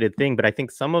complicated thing, but I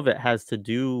think some of it has to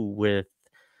do with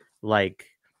like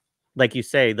you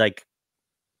say, like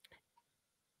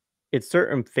it's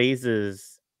certain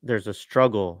phases there's a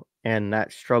struggle and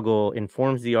that struggle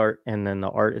informs the art, and then the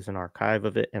art is an archive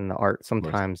of it, and the art Of course.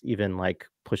 sometimes even like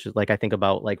pushes, like I think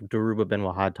about like Daruba Ben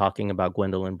Wahad talking about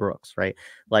Gwendolyn Brooks, right?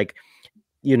 Like,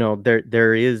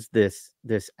 there is this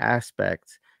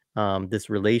aspect, this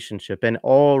relationship, and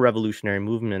all revolutionary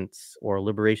movements or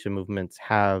liberation movements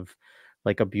have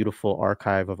like a beautiful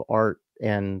archive of art,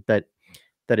 and that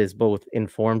is both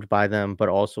informed by them, but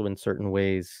also in certain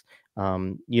ways,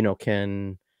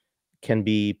 can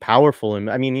be powerful. And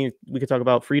I mean, we could talk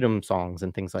about freedom songs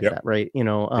and things like Yep. that, right?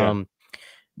 Yeah.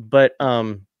 But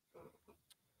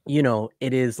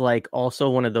it is like also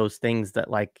one of those things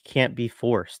that like can't be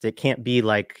forced. It can't be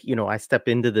like, I step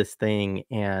into this thing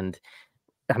and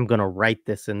I'm gonna write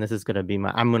this, and this is gonna be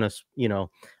I'm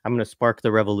gonna spark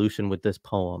the revolution with this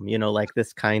poem, like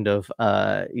this kind of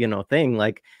thing.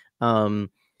 Like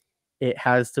um it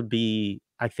has to be,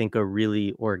 I think, a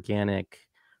really organic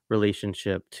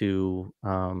relationship to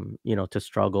to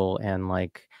struggle, and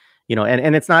like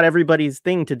and it's not everybody's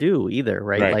thing to do either,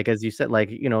 right? Right. Like as you said, like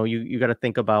you got to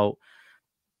think about,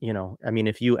 I mean,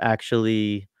 if you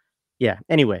actually, yeah,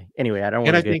 anyway, I don't And want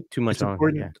I to get think too much it's on. Yeah.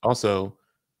 important also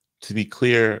to be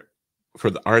clear for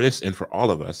the artist and for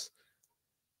all of us.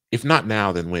 If not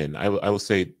now, then when? I will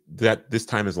say that this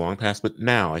time is long past, but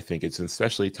now I think it's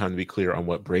especially time to be clear on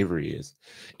what bravery is.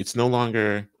 It's no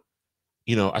longer,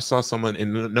 I saw someone,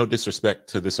 and no disrespect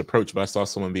to this approach, but I saw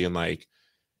someone being like,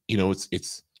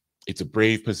 it's a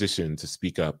brave position to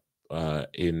speak up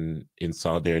in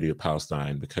solidarity with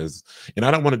Palestine, because, and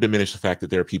I don't want to diminish the fact that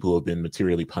there are people who have been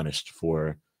materially punished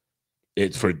for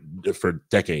it for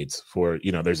decades. For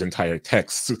there's entire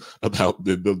texts about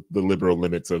the liberal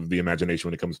limits of the imagination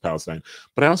when it comes to Palestine.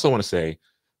 But I also want to say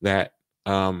that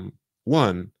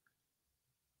one,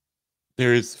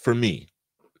 for me,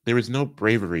 there is no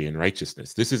bravery in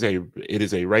righteousness. It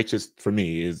is a righteous, for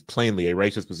me, is plainly a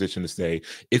righteous position to say,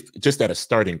 if just at a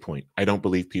starting point, I don't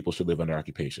believe people should live under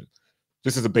occupation.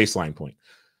 This is a baseline point.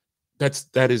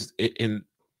 That is in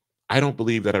I don't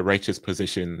believe that a righteous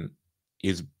position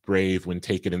is brave when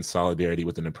taken in solidarity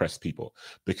with an oppressed people,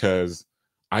 because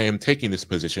I am taking this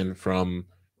position from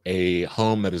a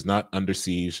home that is not under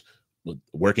siege, with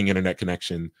working internet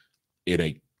connection, in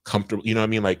a comfortable, you know what I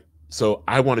mean? Like, so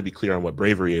I want to be clear on what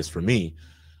bravery is for me,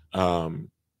 um,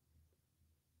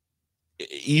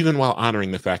 even while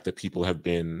honoring the fact that people have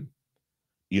been,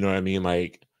 you know what I mean?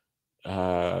 Like,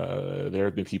 there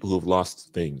have been people who have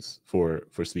lost things for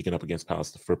speaking up against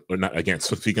Palestine, or not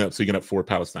against, speaking up for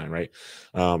Palestine, right?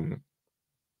 Um,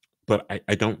 but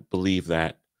I don't believe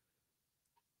that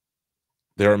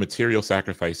there are material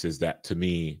sacrifices that, to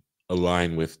me,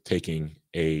 align with taking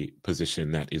a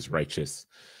position that is righteous,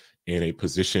 and a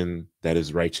position that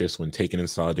is righteous when taken in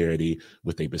solidarity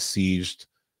with a besieged,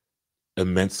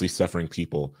 immensely suffering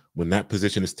people. When that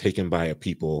position is taken by a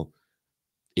people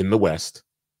in the West,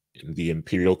 in the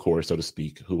imperial core, so to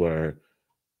speak, who are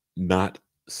not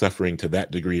suffering to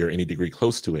that degree or any degree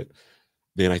close to it,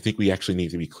 then I think we actually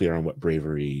need to be clear on what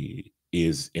bravery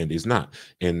is and is not,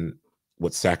 and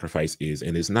what sacrifice is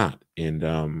and is not.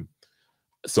 And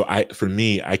so for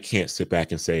me, I can't sit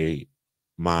back and say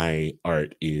my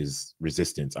art is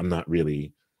resistance. I'm not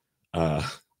really, uh,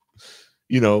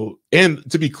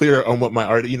 and to be clear on what my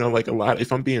art, like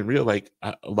if I'm being real, like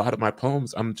a lot of my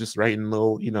poems, I'm just writing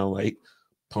little, like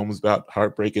poems about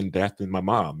heartbreak and death and my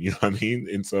mom, you know what I mean?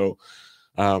 And so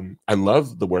I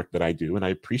love the work that I do, and I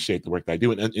appreciate the work that I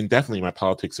do. And definitely my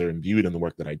politics are imbued in the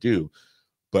work that I do,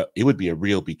 but it would be a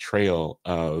real betrayal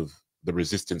of the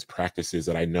resistance practices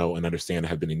that I know and understand and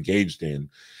have been engaged in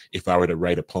if I were to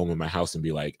write a poem in my house and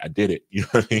be like, I did it. You know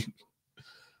what I mean?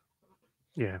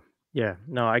 Yeah. Yeah.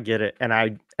 No, I get it.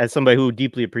 And as somebody who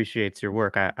deeply appreciates your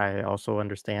work, I also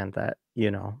understand that,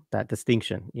 that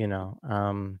distinction,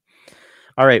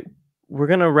 all right. We're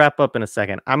going to wrap up in a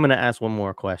second. I'm going to ask one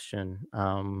more question,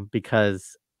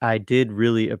 because I did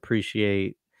really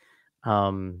appreciate,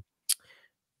 um,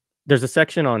 there's a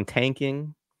section on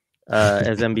tanking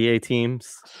as NBA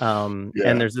teams. And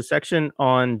Yeah. there's a section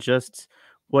on just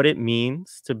what it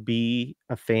means to be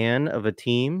a fan of a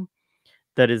team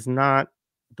that is not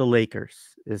the Lakers,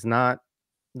 is not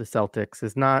the Celtics,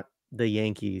 is not the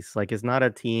Yankees, like is not a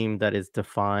team that is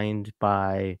defined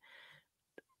by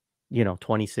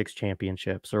 26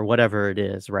 championships or whatever it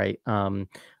is, right?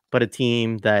 But a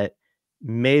team that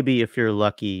maybe, if you're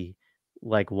lucky,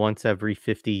 like once every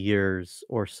 50 years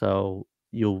or so,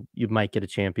 you might get a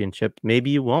championship. Maybe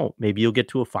you won't. Maybe you'll get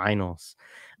to a finals.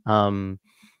 Um,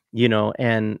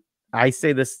 and I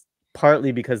say this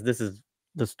partly because this is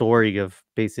the story of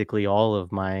basically all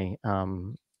of my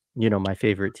my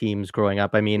favorite teams growing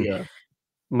up. I mean, Yeah.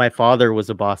 my father was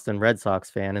a Boston Red Sox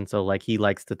fan, and so, like, he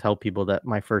likes to tell people that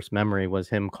my first memory was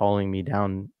him calling me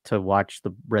down to watch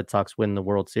the Red Sox win the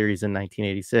World Series in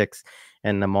 1986,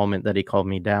 and the moment that he called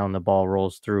me down, the ball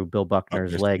rolls through Bill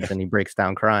Buckner's Yeah. legs, and he breaks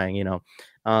down crying,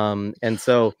 and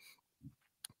so,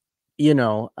 you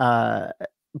know, uh,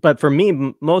 but for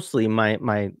me, mostly my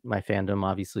fandom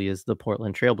obviously is the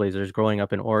Portland Trailblazers. Growing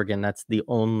up in Oregon, that's the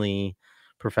only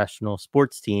professional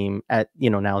sports team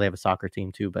now they have a soccer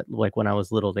team too, but like when I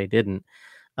was little, they didn't.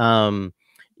 Um,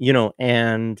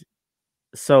 and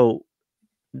so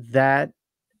that,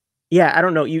 yeah, I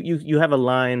don't know. You have a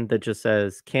line that just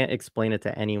says, "Can't explain it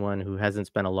to anyone who hasn't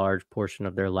spent a large portion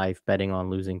of their life betting on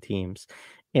losing teams."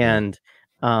 Yeah. And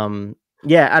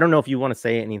yeah, I don't know if you want to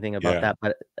say anything about Yeah. that,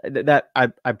 but that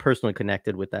I personally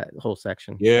connected with that whole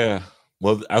section. Yeah.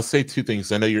 Well, I'll say two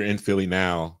things. I know you're in Philly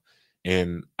now,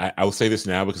 and I will say this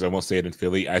now because I won't say it in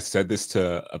Philly. I said this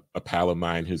to a pal of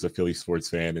mine who's a Philly sports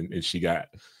fan, and she got,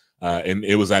 and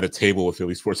it was at a table with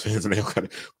Philly sports fans, and they all got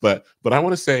it. But I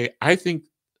want to say, I think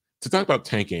to talk about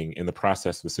tanking in the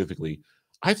process specifically,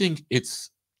 I think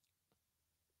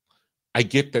I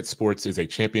get that sports is a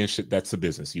championship. That's a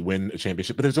business. You win a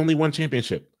championship, but there's only one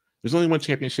championship. There's only one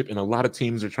championship, and a lot of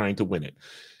teams are trying to win it.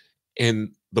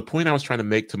 And the point I was trying to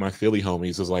make to my Philly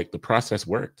homies is like the process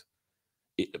worked.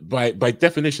 By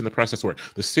definition, the process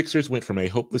worked. The Sixers went from a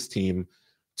hopeless team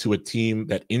to a team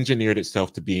that engineered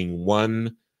itself to being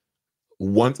one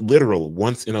literal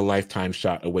once in a lifetime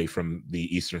shot away from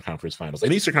the Eastern Conference Finals.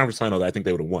 An Eastern Conference Final, I think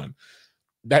they would have won.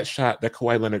 That shot, that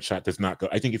Kawhi Leonard shot, does not go.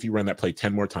 I think if you run that play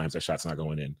 10 more times, that shot's not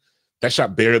going in. That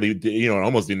shot barely, it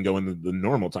almost didn't go in the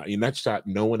normal time. And that shot,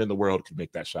 no one in the world could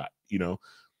make that shot,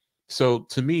 So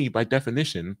to me, by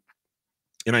definition,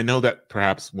 and I know that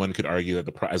perhaps one could argue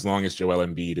that as long as Joel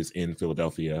Embiid is in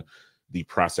Philadelphia, the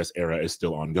process era is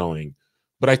still ongoing.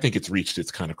 But I think it's reached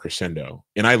its kind of crescendo.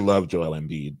 And I love Joel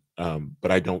Embiid,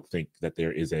 but I don't think that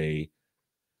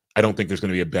I don't think there's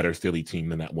going to be a better Philly team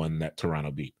than that one that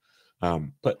Toronto beat.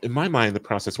 But in my mind, the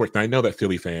process worked. And I know that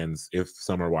Philly fans, if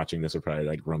some are watching this, are probably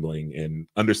like grumbling, and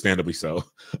understandably so.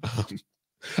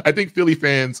 I think Philly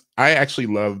fans, I actually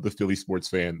love the Philly sports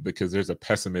fan because there's a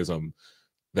pessimism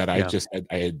that I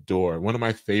adore. One of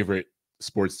my favorite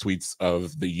sports tweets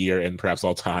of the year and perhaps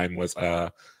all time was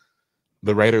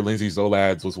the writer Lindsay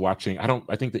Zolads was watching. I don't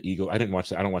watch the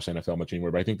NFL much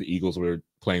anymore, but I think the Eagles were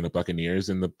playing the Buccaneers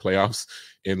in the playoffs,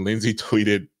 and Lindsay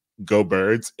tweeted, "Go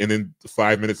Birds," and then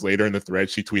 5 minutes later in the thread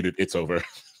she tweeted, "It's over."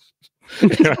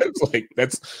 And I was like,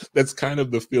 that's kind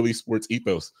of the Philly sports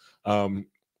ethos.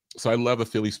 So I love a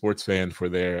Philly sports fan for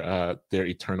their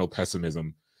eternal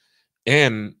pessimism.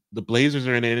 And the Blazers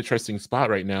are in an interesting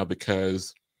spot right now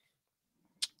because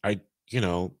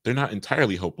they're not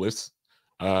entirely hopeless,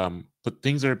 but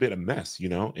things are a bit a mess,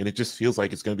 and it just feels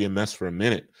like it's going to be a mess for a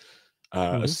minute.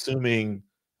 Assuming,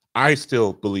 I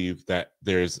still believe that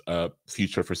there's a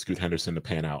future for Scoot Henderson to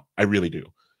pan out. I really do.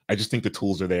 I just think the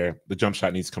tools are there. The jump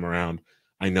shot needs to come around.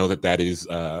 I know that is,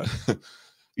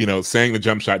 saying the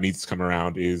jump shot needs to come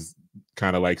around is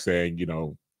kind of like saying,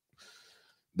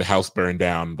 the house burned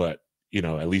down, but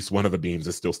at least one of the beams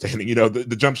is still standing.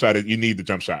 The jump shot, you need the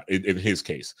jump shot in his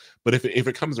case. But if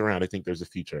it comes around, I think there's a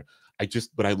future.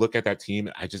 But I look at that team,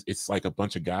 it's like a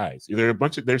bunch of guys.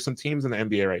 There's some teams in the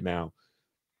NBA right now,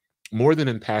 more than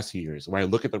in past years, where I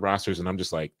look at the rosters and I'm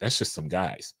just like, that's just some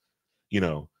guys.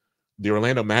 The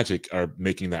Orlando Magic are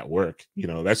making that work.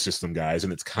 That's just some guys,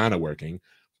 and it's kind of working.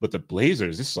 But the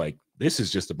Blazers, this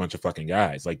is just a bunch of fucking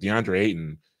guys. Like DeAndre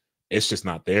Ayton, it's just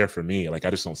not there for me. Like, I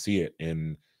just don't see it.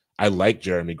 And I like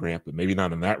Jeremy Grant, but maybe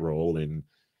not in that role. And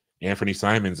Anthony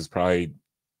Simons is probably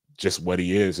just what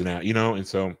he is now, and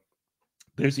so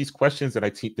there's these questions that I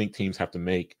think teams have to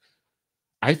make.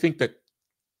 I think that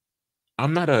I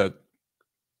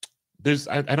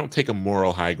don't take a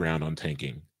moral high ground on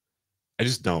tanking. I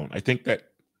just don't. I think that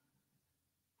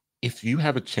if you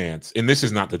have a chance, and this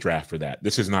is not the draft for that,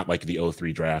 this is not like the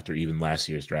 03 draft or even last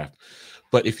year's draft,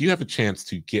 but if you have a chance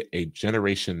to get a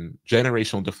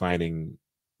generational defining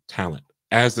talent,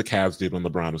 as the Cavs did when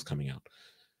LeBron was coming out,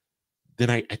 then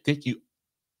I think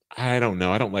I don't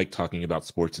know. I don't like talking about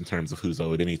sports in terms of who's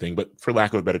owed anything, but for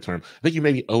lack of a better term, I think you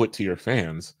maybe owe it to your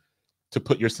fans to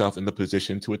put yourself in the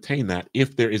position to attain that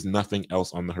if there is nothing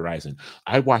else on the horizon.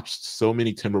 I watched so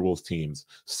many Timberwolves teams,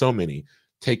 so many,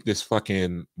 take this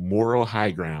fucking moral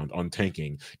high ground on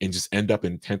tanking and just end up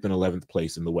in 10th and 11th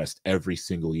place in the West every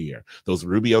single year. Those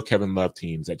Rubio, Kevin Love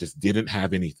teams that just didn't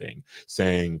have anything,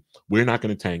 saying, we're not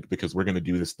going to tank because we're going to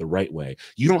do this the right way.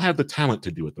 You don't have the talent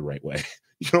to do it the right way.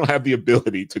 You don't have the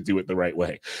ability to do it the right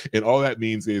way. And all that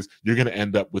means is you're going to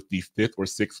end up with the 5th or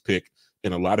 6th pick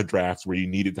in a lot of drafts where you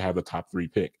needed to have the top 3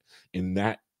 pick. And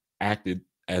that acted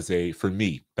for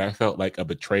me, that felt like a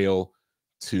betrayal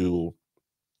to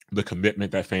the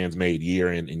commitment that fans made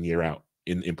year in and year out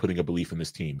in putting a belief in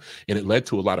this team. And it led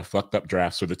to a lot of fucked up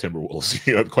drafts for the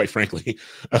Timberwolves, quite frankly.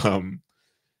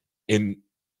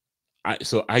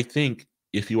 So I think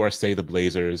if you are, say, the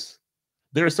Blazers,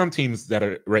 there are some teams that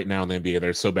are right now in the NBA that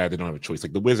are so bad they don't have a choice.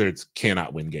 Like the Wizards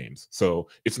cannot win games. So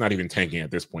it's not even tanking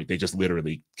at this point. They just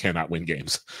literally cannot win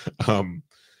games.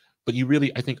 But you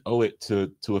really, I think, owe it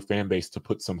to a fan base to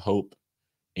put some hope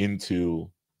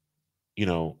into, you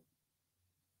know,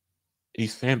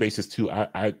 these fan bases too.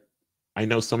 I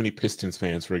know so many Pistons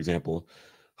fans, for example,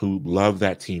 who love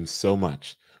that team so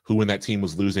much, who when that team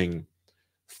was losing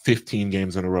 15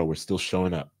 games in a row were still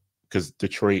showing up. Because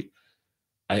Detroit,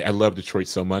 I love Detroit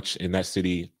so much, and that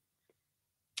city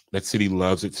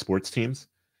loves its sports teams.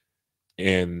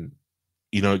 And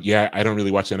yeah, I don't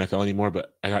really watch NFL anymore,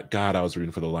 but I was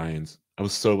rooting for the Lions. I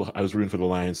was rooting for the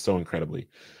Lions so incredibly,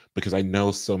 because I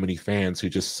know so many fans who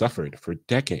just suffered for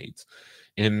decades.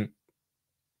 And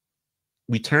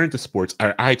we turn to sports,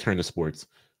 or I turn to sports,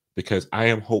 because I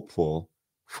am hopeful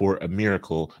for a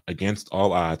miracle against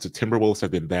all odds. The Timberwolves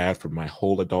have been bad for my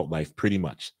whole adult life, pretty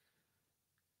much.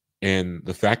 And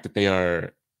the fact that they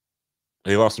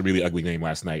lost a really ugly game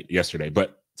yesterday,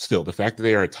 but still, the fact that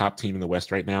they are a top team in the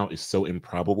West right now is so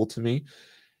improbable to me,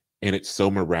 and it's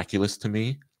so miraculous to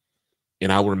me.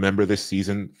 And I'll remember this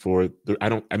season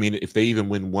if they even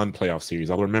win one playoff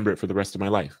series, I'll remember it for the rest of my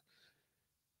life.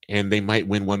 And they might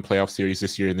win one playoff series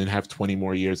this year and then have 20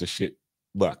 more years of shit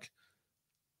luck.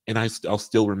 And I'll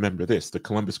still remember this. The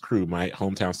Columbus Crew, my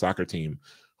hometown soccer team,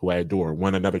 who I adore,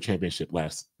 won another championship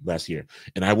last year.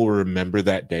 And I will remember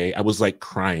that day. I was like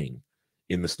crying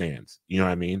in the stands. You know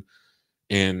what I mean?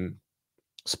 And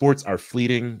sports are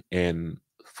fleeting and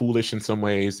foolish in some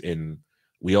ways. And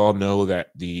we all know that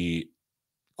the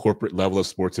corporate level of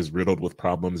sports is riddled with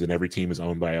problems, and every team is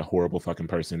owned by a horrible fucking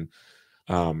person.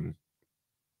 And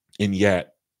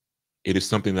yet it is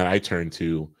something that I turn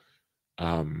to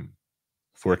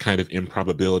for a kind of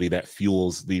improbability that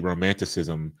fuels the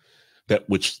romanticism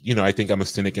which I think I'm a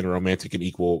cynic and a romantic in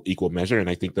equal measure. And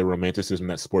I think the romanticism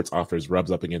that sports offers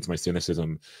rubs up against my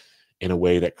cynicism in a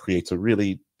way that creates a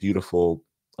really beautiful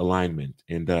alignment.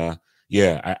 And I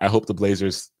hope the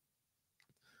Blazers,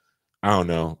 I don't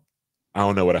know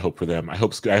what I hope for them. I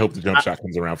hope the jump shot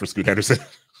comes around for Scoot Henderson.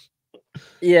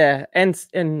 Yeah, and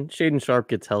Shaden Sharp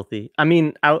gets healthy. I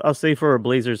mean, I'll say for a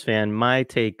Blazers fan, my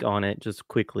take on it just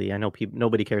quickly. I know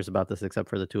nobody cares about this except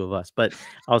for the two of us, but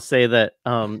I'll say that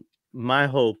my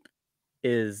hope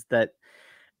is that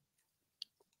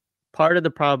part of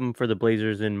the problem for the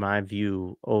Blazers, in my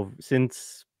view,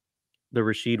 since the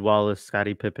Rasheed Wallace,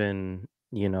 Scottie Pippen,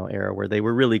 era, where they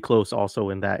were really close also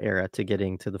in that era to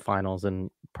getting to the finals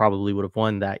and probably would have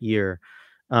won that year.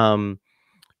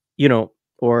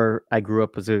 Or I grew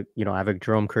up as I have a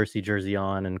Jerome Kersey jersey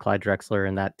on and Clyde Drexler,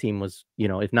 and that team was,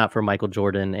 if not for Michael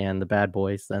Jordan and the Bad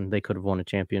Boys, then they could have won a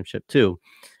championship too.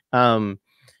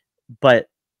 But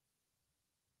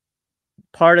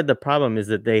part of the problem is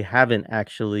that they haven't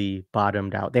actually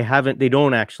bottomed out. They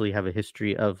don't actually have a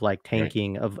history of like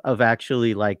tanking, right. of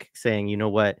actually like saying, you know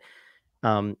what,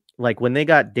 like when they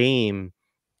got Dame,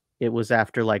 it was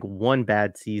after like one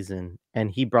bad season, and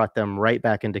he brought them right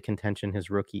back into contention his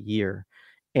rookie year.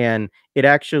 And it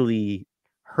actually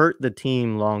hurt the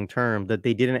team long term that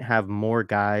they didn't have more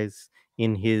guys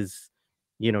in his,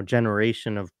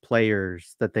 generation of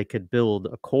players that they could build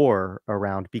a core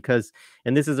around. Because,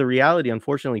 and this is a reality,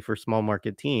 unfortunately, for small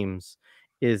market teams,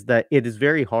 is that it is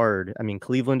very hard. I mean,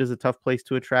 Cleveland is a tough place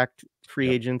to attract free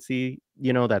agency.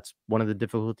 That's one of the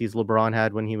difficulties LeBron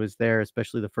had when he was there,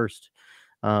 especially the first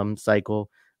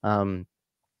cycle.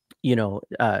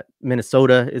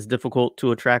 Minnesota is difficult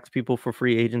to attract people for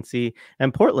free agency,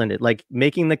 and Portland, like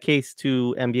making the case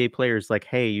to NBA players like,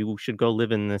 hey, you should go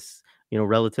live in this,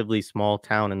 relatively small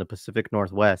town in the Pacific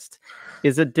Northwest,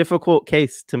 is a difficult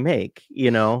case to make,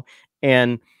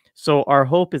 and so our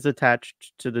hope is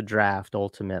attached to the draft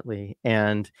ultimately.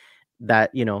 And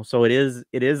that, so it is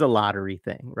a lottery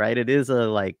thing, right? It is a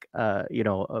like, I'm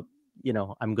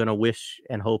going to wish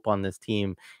and hope on this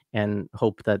team and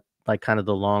hope that like kind of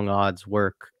the long odds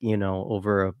work,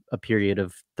 over a period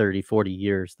of 30, 40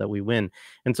 years that we win.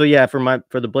 And so, yeah, for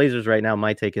the Blazers right now,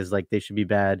 my take is like they should be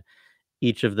bad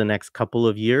each of the next couple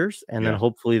of years. And then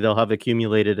hopefully they'll have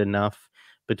accumulated enough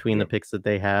between the picks that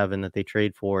they have and that they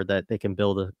trade for that they can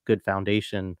build a good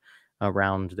foundation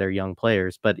around their young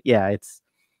players. But yeah,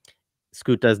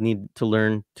 Scoot does need to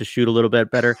learn to shoot a little bit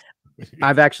better.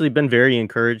 I've actually been very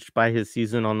encouraged by his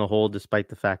season on the whole, despite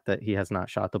the fact that he has not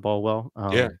shot the ball well.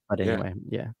 But anyway,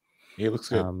 he looks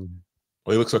good. Well,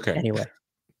 he looks okay. Anyway,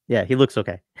 yeah, he looks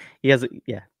okay. He has,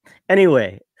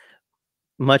 Anyway,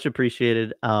 much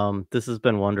appreciated. This has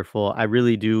been wonderful. I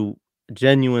really do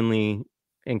genuinely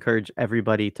encourage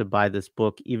everybody to buy this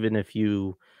book, even if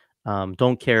you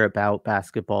don't care about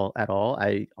basketball at all.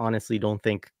 I honestly don't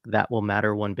think that will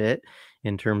matter one bit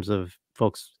in terms of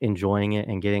folks enjoying it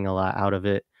and getting a lot out of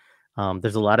it.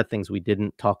 There's a lot of things we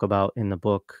didn't talk about in the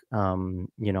book.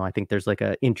 I think there's like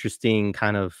a interesting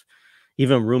kind of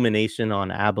even rumination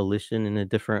on abolition in a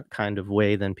different kind of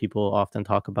way than people often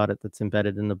talk about it, that's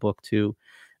embedded in the book too.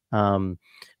 Um,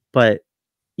 but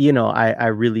I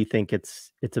really think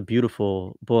it's a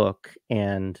beautiful book,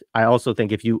 and I also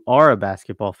think if you are a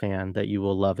basketball fan that you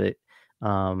will love it.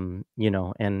 And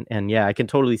yeah, I can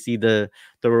totally see the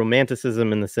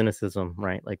romanticism and the cynicism,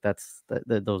 right? Like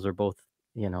those are both,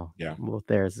 Yeah. both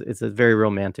there. It's a very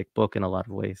romantic book in a lot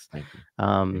of ways. Thank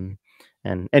you.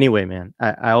 And anyway, man,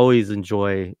 I always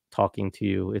enjoy talking to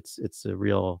you. It's a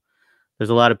real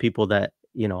there's a lot of people that,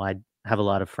 I have a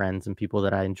lot of friends and people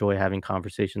that I enjoy having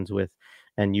conversations with,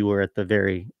 and you were at the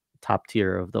very top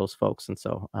tier of those folks. And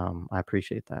so I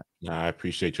appreciate that. No, I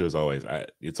appreciate you as always.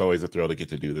 It's always a thrill to get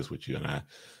to do this with you, and I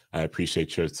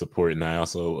appreciate your support. And I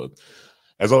also,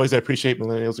 as always, I appreciate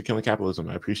Millennials Are Killing Capitalism.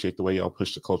 I appreciate the way y'all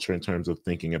push the culture in terms of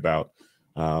thinking about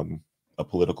a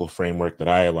political framework that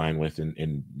I align with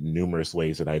in numerous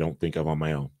ways that I don't think of on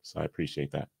my own. So I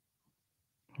appreciate that.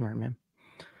 All right, man.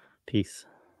 Peace.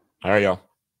 All right, y'all.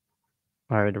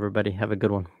 All right, everybody. Have a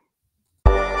good one.